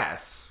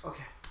 yes.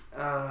 Okay.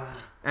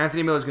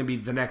 Anthony Miller is going to be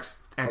the next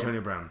Antonio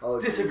Brown. I'll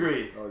agree.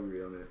 Disagree. I'll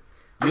agree on it.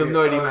 You have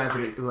no idea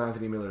agree. who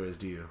Anthony Miller is,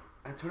 do you?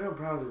 Antonio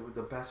Brown is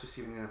the best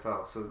receiver in the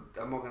NFL, so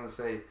I'm not gonna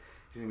say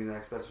he's gonna be the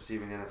next best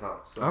receiver in the NFL.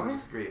 So Okay. I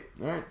disagree.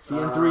 All right, see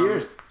you in 3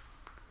 years.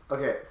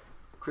 Okay,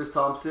 Chris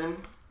Thompson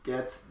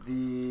gets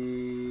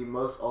the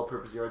most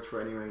all-purpose yards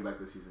for any running back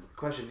this season.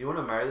 Question: do you want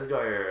to marry this guy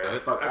or?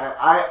 Fuck,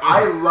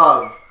 I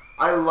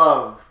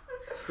love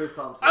Chris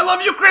Thompson. I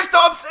love you, Chris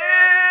Thompson.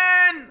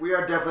 We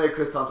are definitely a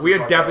Chris Thompson. We are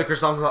podcast. definitely Chris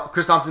Thompson.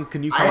 Chris Thompson,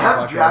 can you I come on have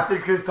the podcast?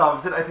 drafted Chris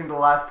Thompson. I think the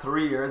last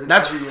 3 years. and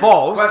That's every year-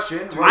 false.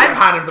 Question. I've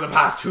had him for the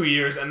past 2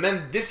 years, and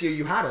then this year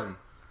you had him.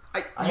 I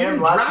You had didn't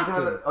him last draft season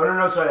him. with the- Oh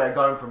no, sorry, I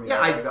got him from you.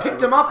 Yeah, I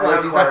picked him up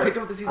last season. I picked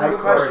him up the season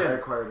before. I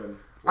acquired him.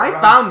 I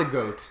found the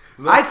GOAT.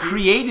 Look, I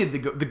created the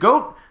GOAT. The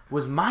GOAT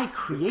was my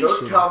creation.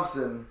 Coach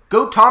Thompson.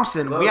 GOAT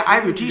Thompson. Look, I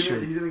have your he's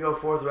T-shirt. He's gonna go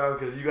 4th round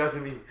because you guys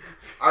gonna be.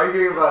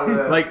 Arguing about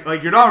it.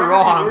 Like you're not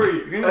wrong.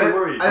 You're gonna be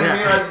worried. I think Yeah.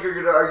 me and Isaac are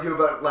going to argue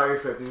about Larry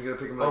Fitz, and he's going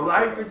to pick him up. Oh,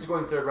 Larry Fitz is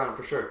going 3rd round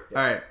for sure.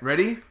 All right,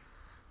 ready?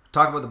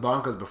 Talk about the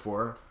Broncos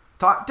before.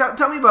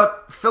 Tell me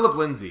about Philip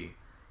Lindsay.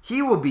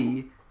 He will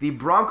be the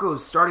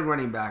Broncos' starting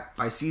running back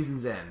by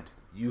season's end.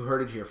 You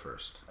heard it here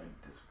first. I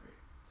disagree.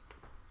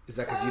 Is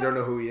that because you don't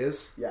know who he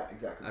is? Yeah,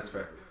 exactly. That's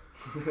fair.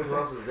 Who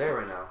else is there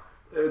right now?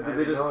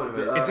 They just, know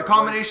him. It's a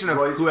combination of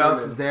Royce who else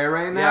Freeman. is there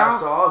right Yeah, now.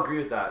 so I'll agree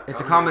with that. It's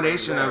a I'll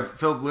combination agree of with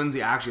Philip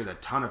Lindsay actually has a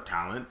ton of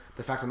talent.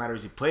 The fact of the matter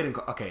is he played in...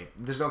 Okay,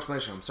 there's no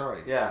explanation. I'm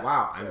sorry. Yeah.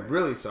 Wow, Sorry. I'm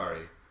really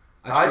sorry.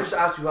 that. I just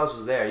asked you who else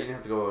was there. You didn't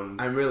have to go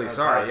and. I'm really and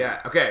sorry. tag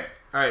Yeah. Okay.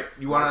 All right.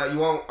 You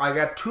want? I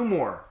got 2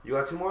 more. You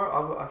got 2 more?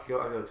 I'll go 2.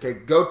 Okay,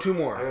 go 2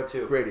 more. I got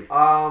 2. Brady.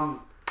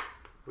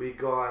 We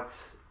got.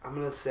 I'm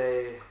gonna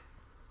say.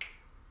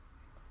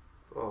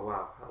 Oh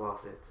wow, I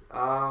lost it.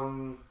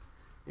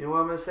 You know what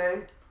I'm gonna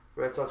say?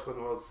 Red Sox won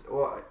the World.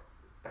 Well,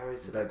 I already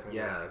said that.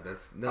 Yeah,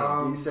 that's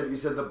no. You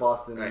said the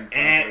Boston. Right,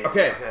 franchise.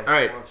 okay. All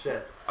right. Well,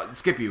 shit.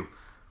 Skip you.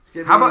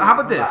 Skip How me, about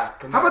come this? back,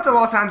 come How about back. the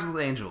Los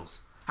Angeles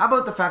Angels? How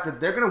about the fact that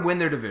they're going to win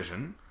their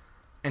division,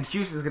 and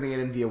Houston's going to get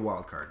in via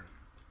wild card?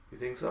 You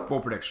think so?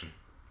 Bold prediction.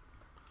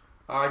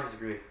 I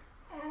disagree.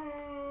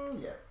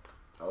 Yeah.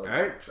 All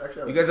right.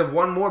 Actually, You guys have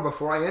 1 more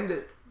before I end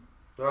it.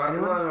 No,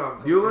 no.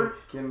 Bueller.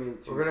 give me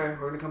 2. We're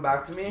gonna come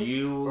back to me.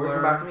 We're gonna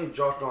come back to me.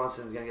 Josh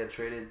Johnson's gonna get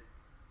traded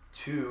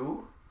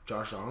to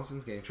Josh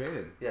Donaldson's getting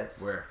traded. yes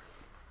Where?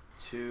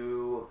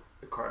 to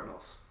the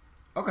Cardinals.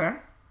 Okay.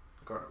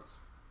 The Cardinals.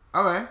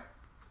 Okay.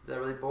 Is that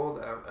really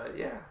bold?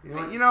 Yeah.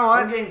 You know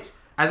what? I'm getting,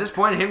 At this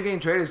point, him getting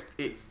traded is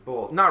it's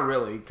bold. not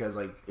really because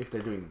like if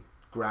they're doing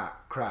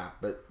crap,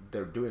 but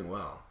they're doing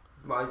well.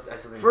 Well, I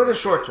still think For the they're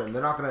short gonna term,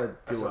 they're not going to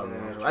I do still well. think in the they're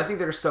long gonna term. I think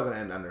they're still going to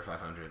end under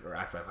 500 or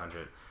at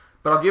 500.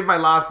 But I'll give my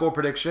last bold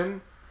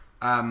prediction.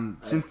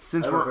 Since I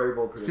have a very bold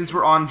we're prediction. since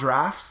we're on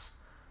drafts,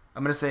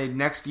 I'm going to say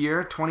next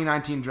year,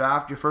 2019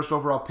 draft, your first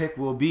overall pick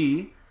will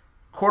be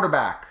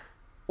quarterback,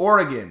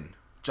 Oregon,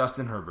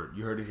 Justin Herbert.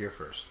 You heard it here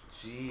first.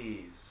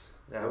 Jeez.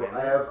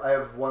 I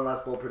have one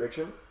last bold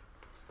prediction.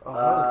 Oh,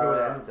 that was a good way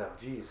to end it though.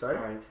 Jeez. Sorry?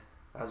 All right.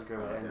 That was a good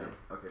way to end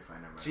it. Okay,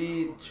 fine. Never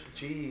mind.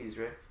 Jeez,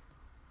 Rick.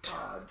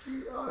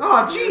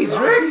 Oh, jeez,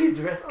 Rick.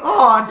 Jeez, Rick.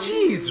 Oh,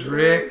 jeez,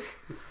 Rick.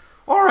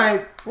 All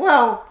right.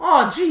 Well,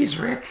 oh,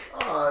 jeez, Rick.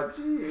 Oh,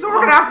 jeez. So we're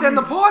going to have to end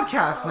the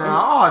podcast now.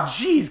 Oh,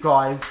 jeez,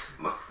 guys.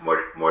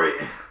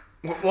 Morty.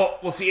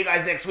 We'll see you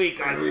guys next week,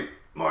 guys.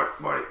 Marty,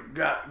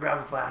 grab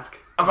a flask.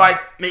 Oh,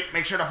 guys,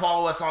 make sure to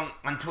follow us on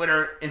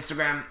Twitter,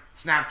 Instagram,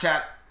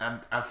 Snapchat,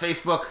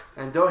 Facebook.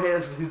 And don't hate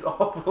us for these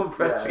awful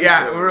impressions.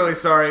 Yeah, we're really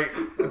sorry.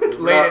 It's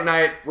late at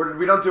night.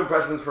 We don't do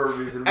impressions for a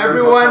reason.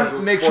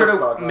 Everyone, make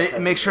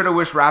sure to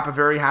wish Rap a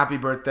very happy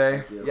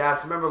birthday. Yeah,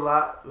 so remember,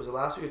 was it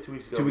last week or 2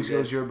 weeks ago? 2 weeks we ago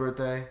did- was your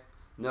birthday.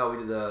 No, we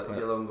did the What?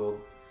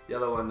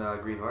 yellow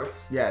and green hearts.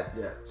 Yeah.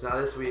 Yeah. So now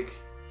this week,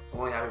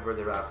 only happy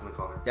birthday raps in the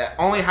comments. Yeah,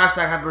 only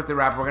hashtag happy birthday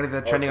rap. We're going to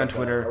get that trending on I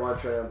Twitter. want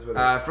to trend on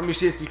Twitter. From your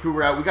CST crew,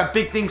 we're out. We got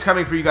big things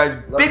coming for you guys.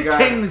 Love Big you guys.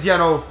 things, you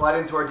know. Slide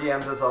into our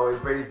DMs as always.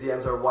 Brady's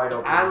DMs are wide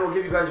open. And we'll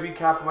give you guys a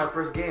recap of my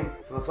first game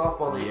from the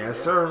softball league. Yes,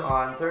 sir.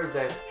 On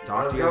Thursday.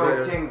 Talk Let's to you guys go.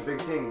 later.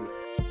 Big things.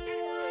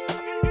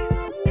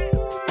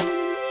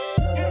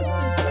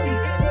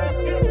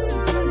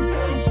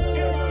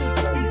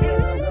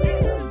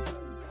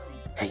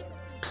 Hey,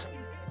 psst,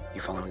 you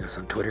following us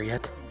on Twitter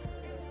yet?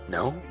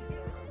 No?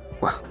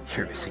 Well,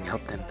 you're missing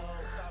out then.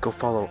 Go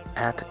follow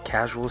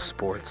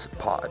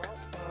 @CasualSportsPod.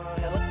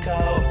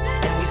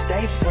 And we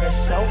stay fresh,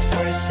 so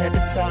fresh at the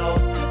toe.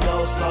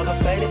 Gold slugger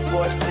faded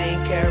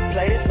 14 karat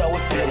plated, so we're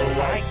feeling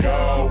like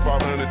gold.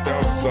 500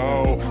 down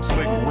soul,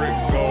 slick Rick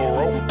go,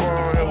 rope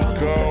on, hella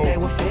Today go.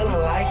 we're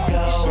feeling like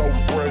gold. So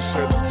fresh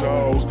at the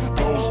toes,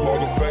 no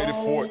slugger faded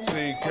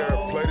 14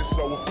 karat plated,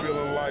 so we're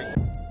feeling like.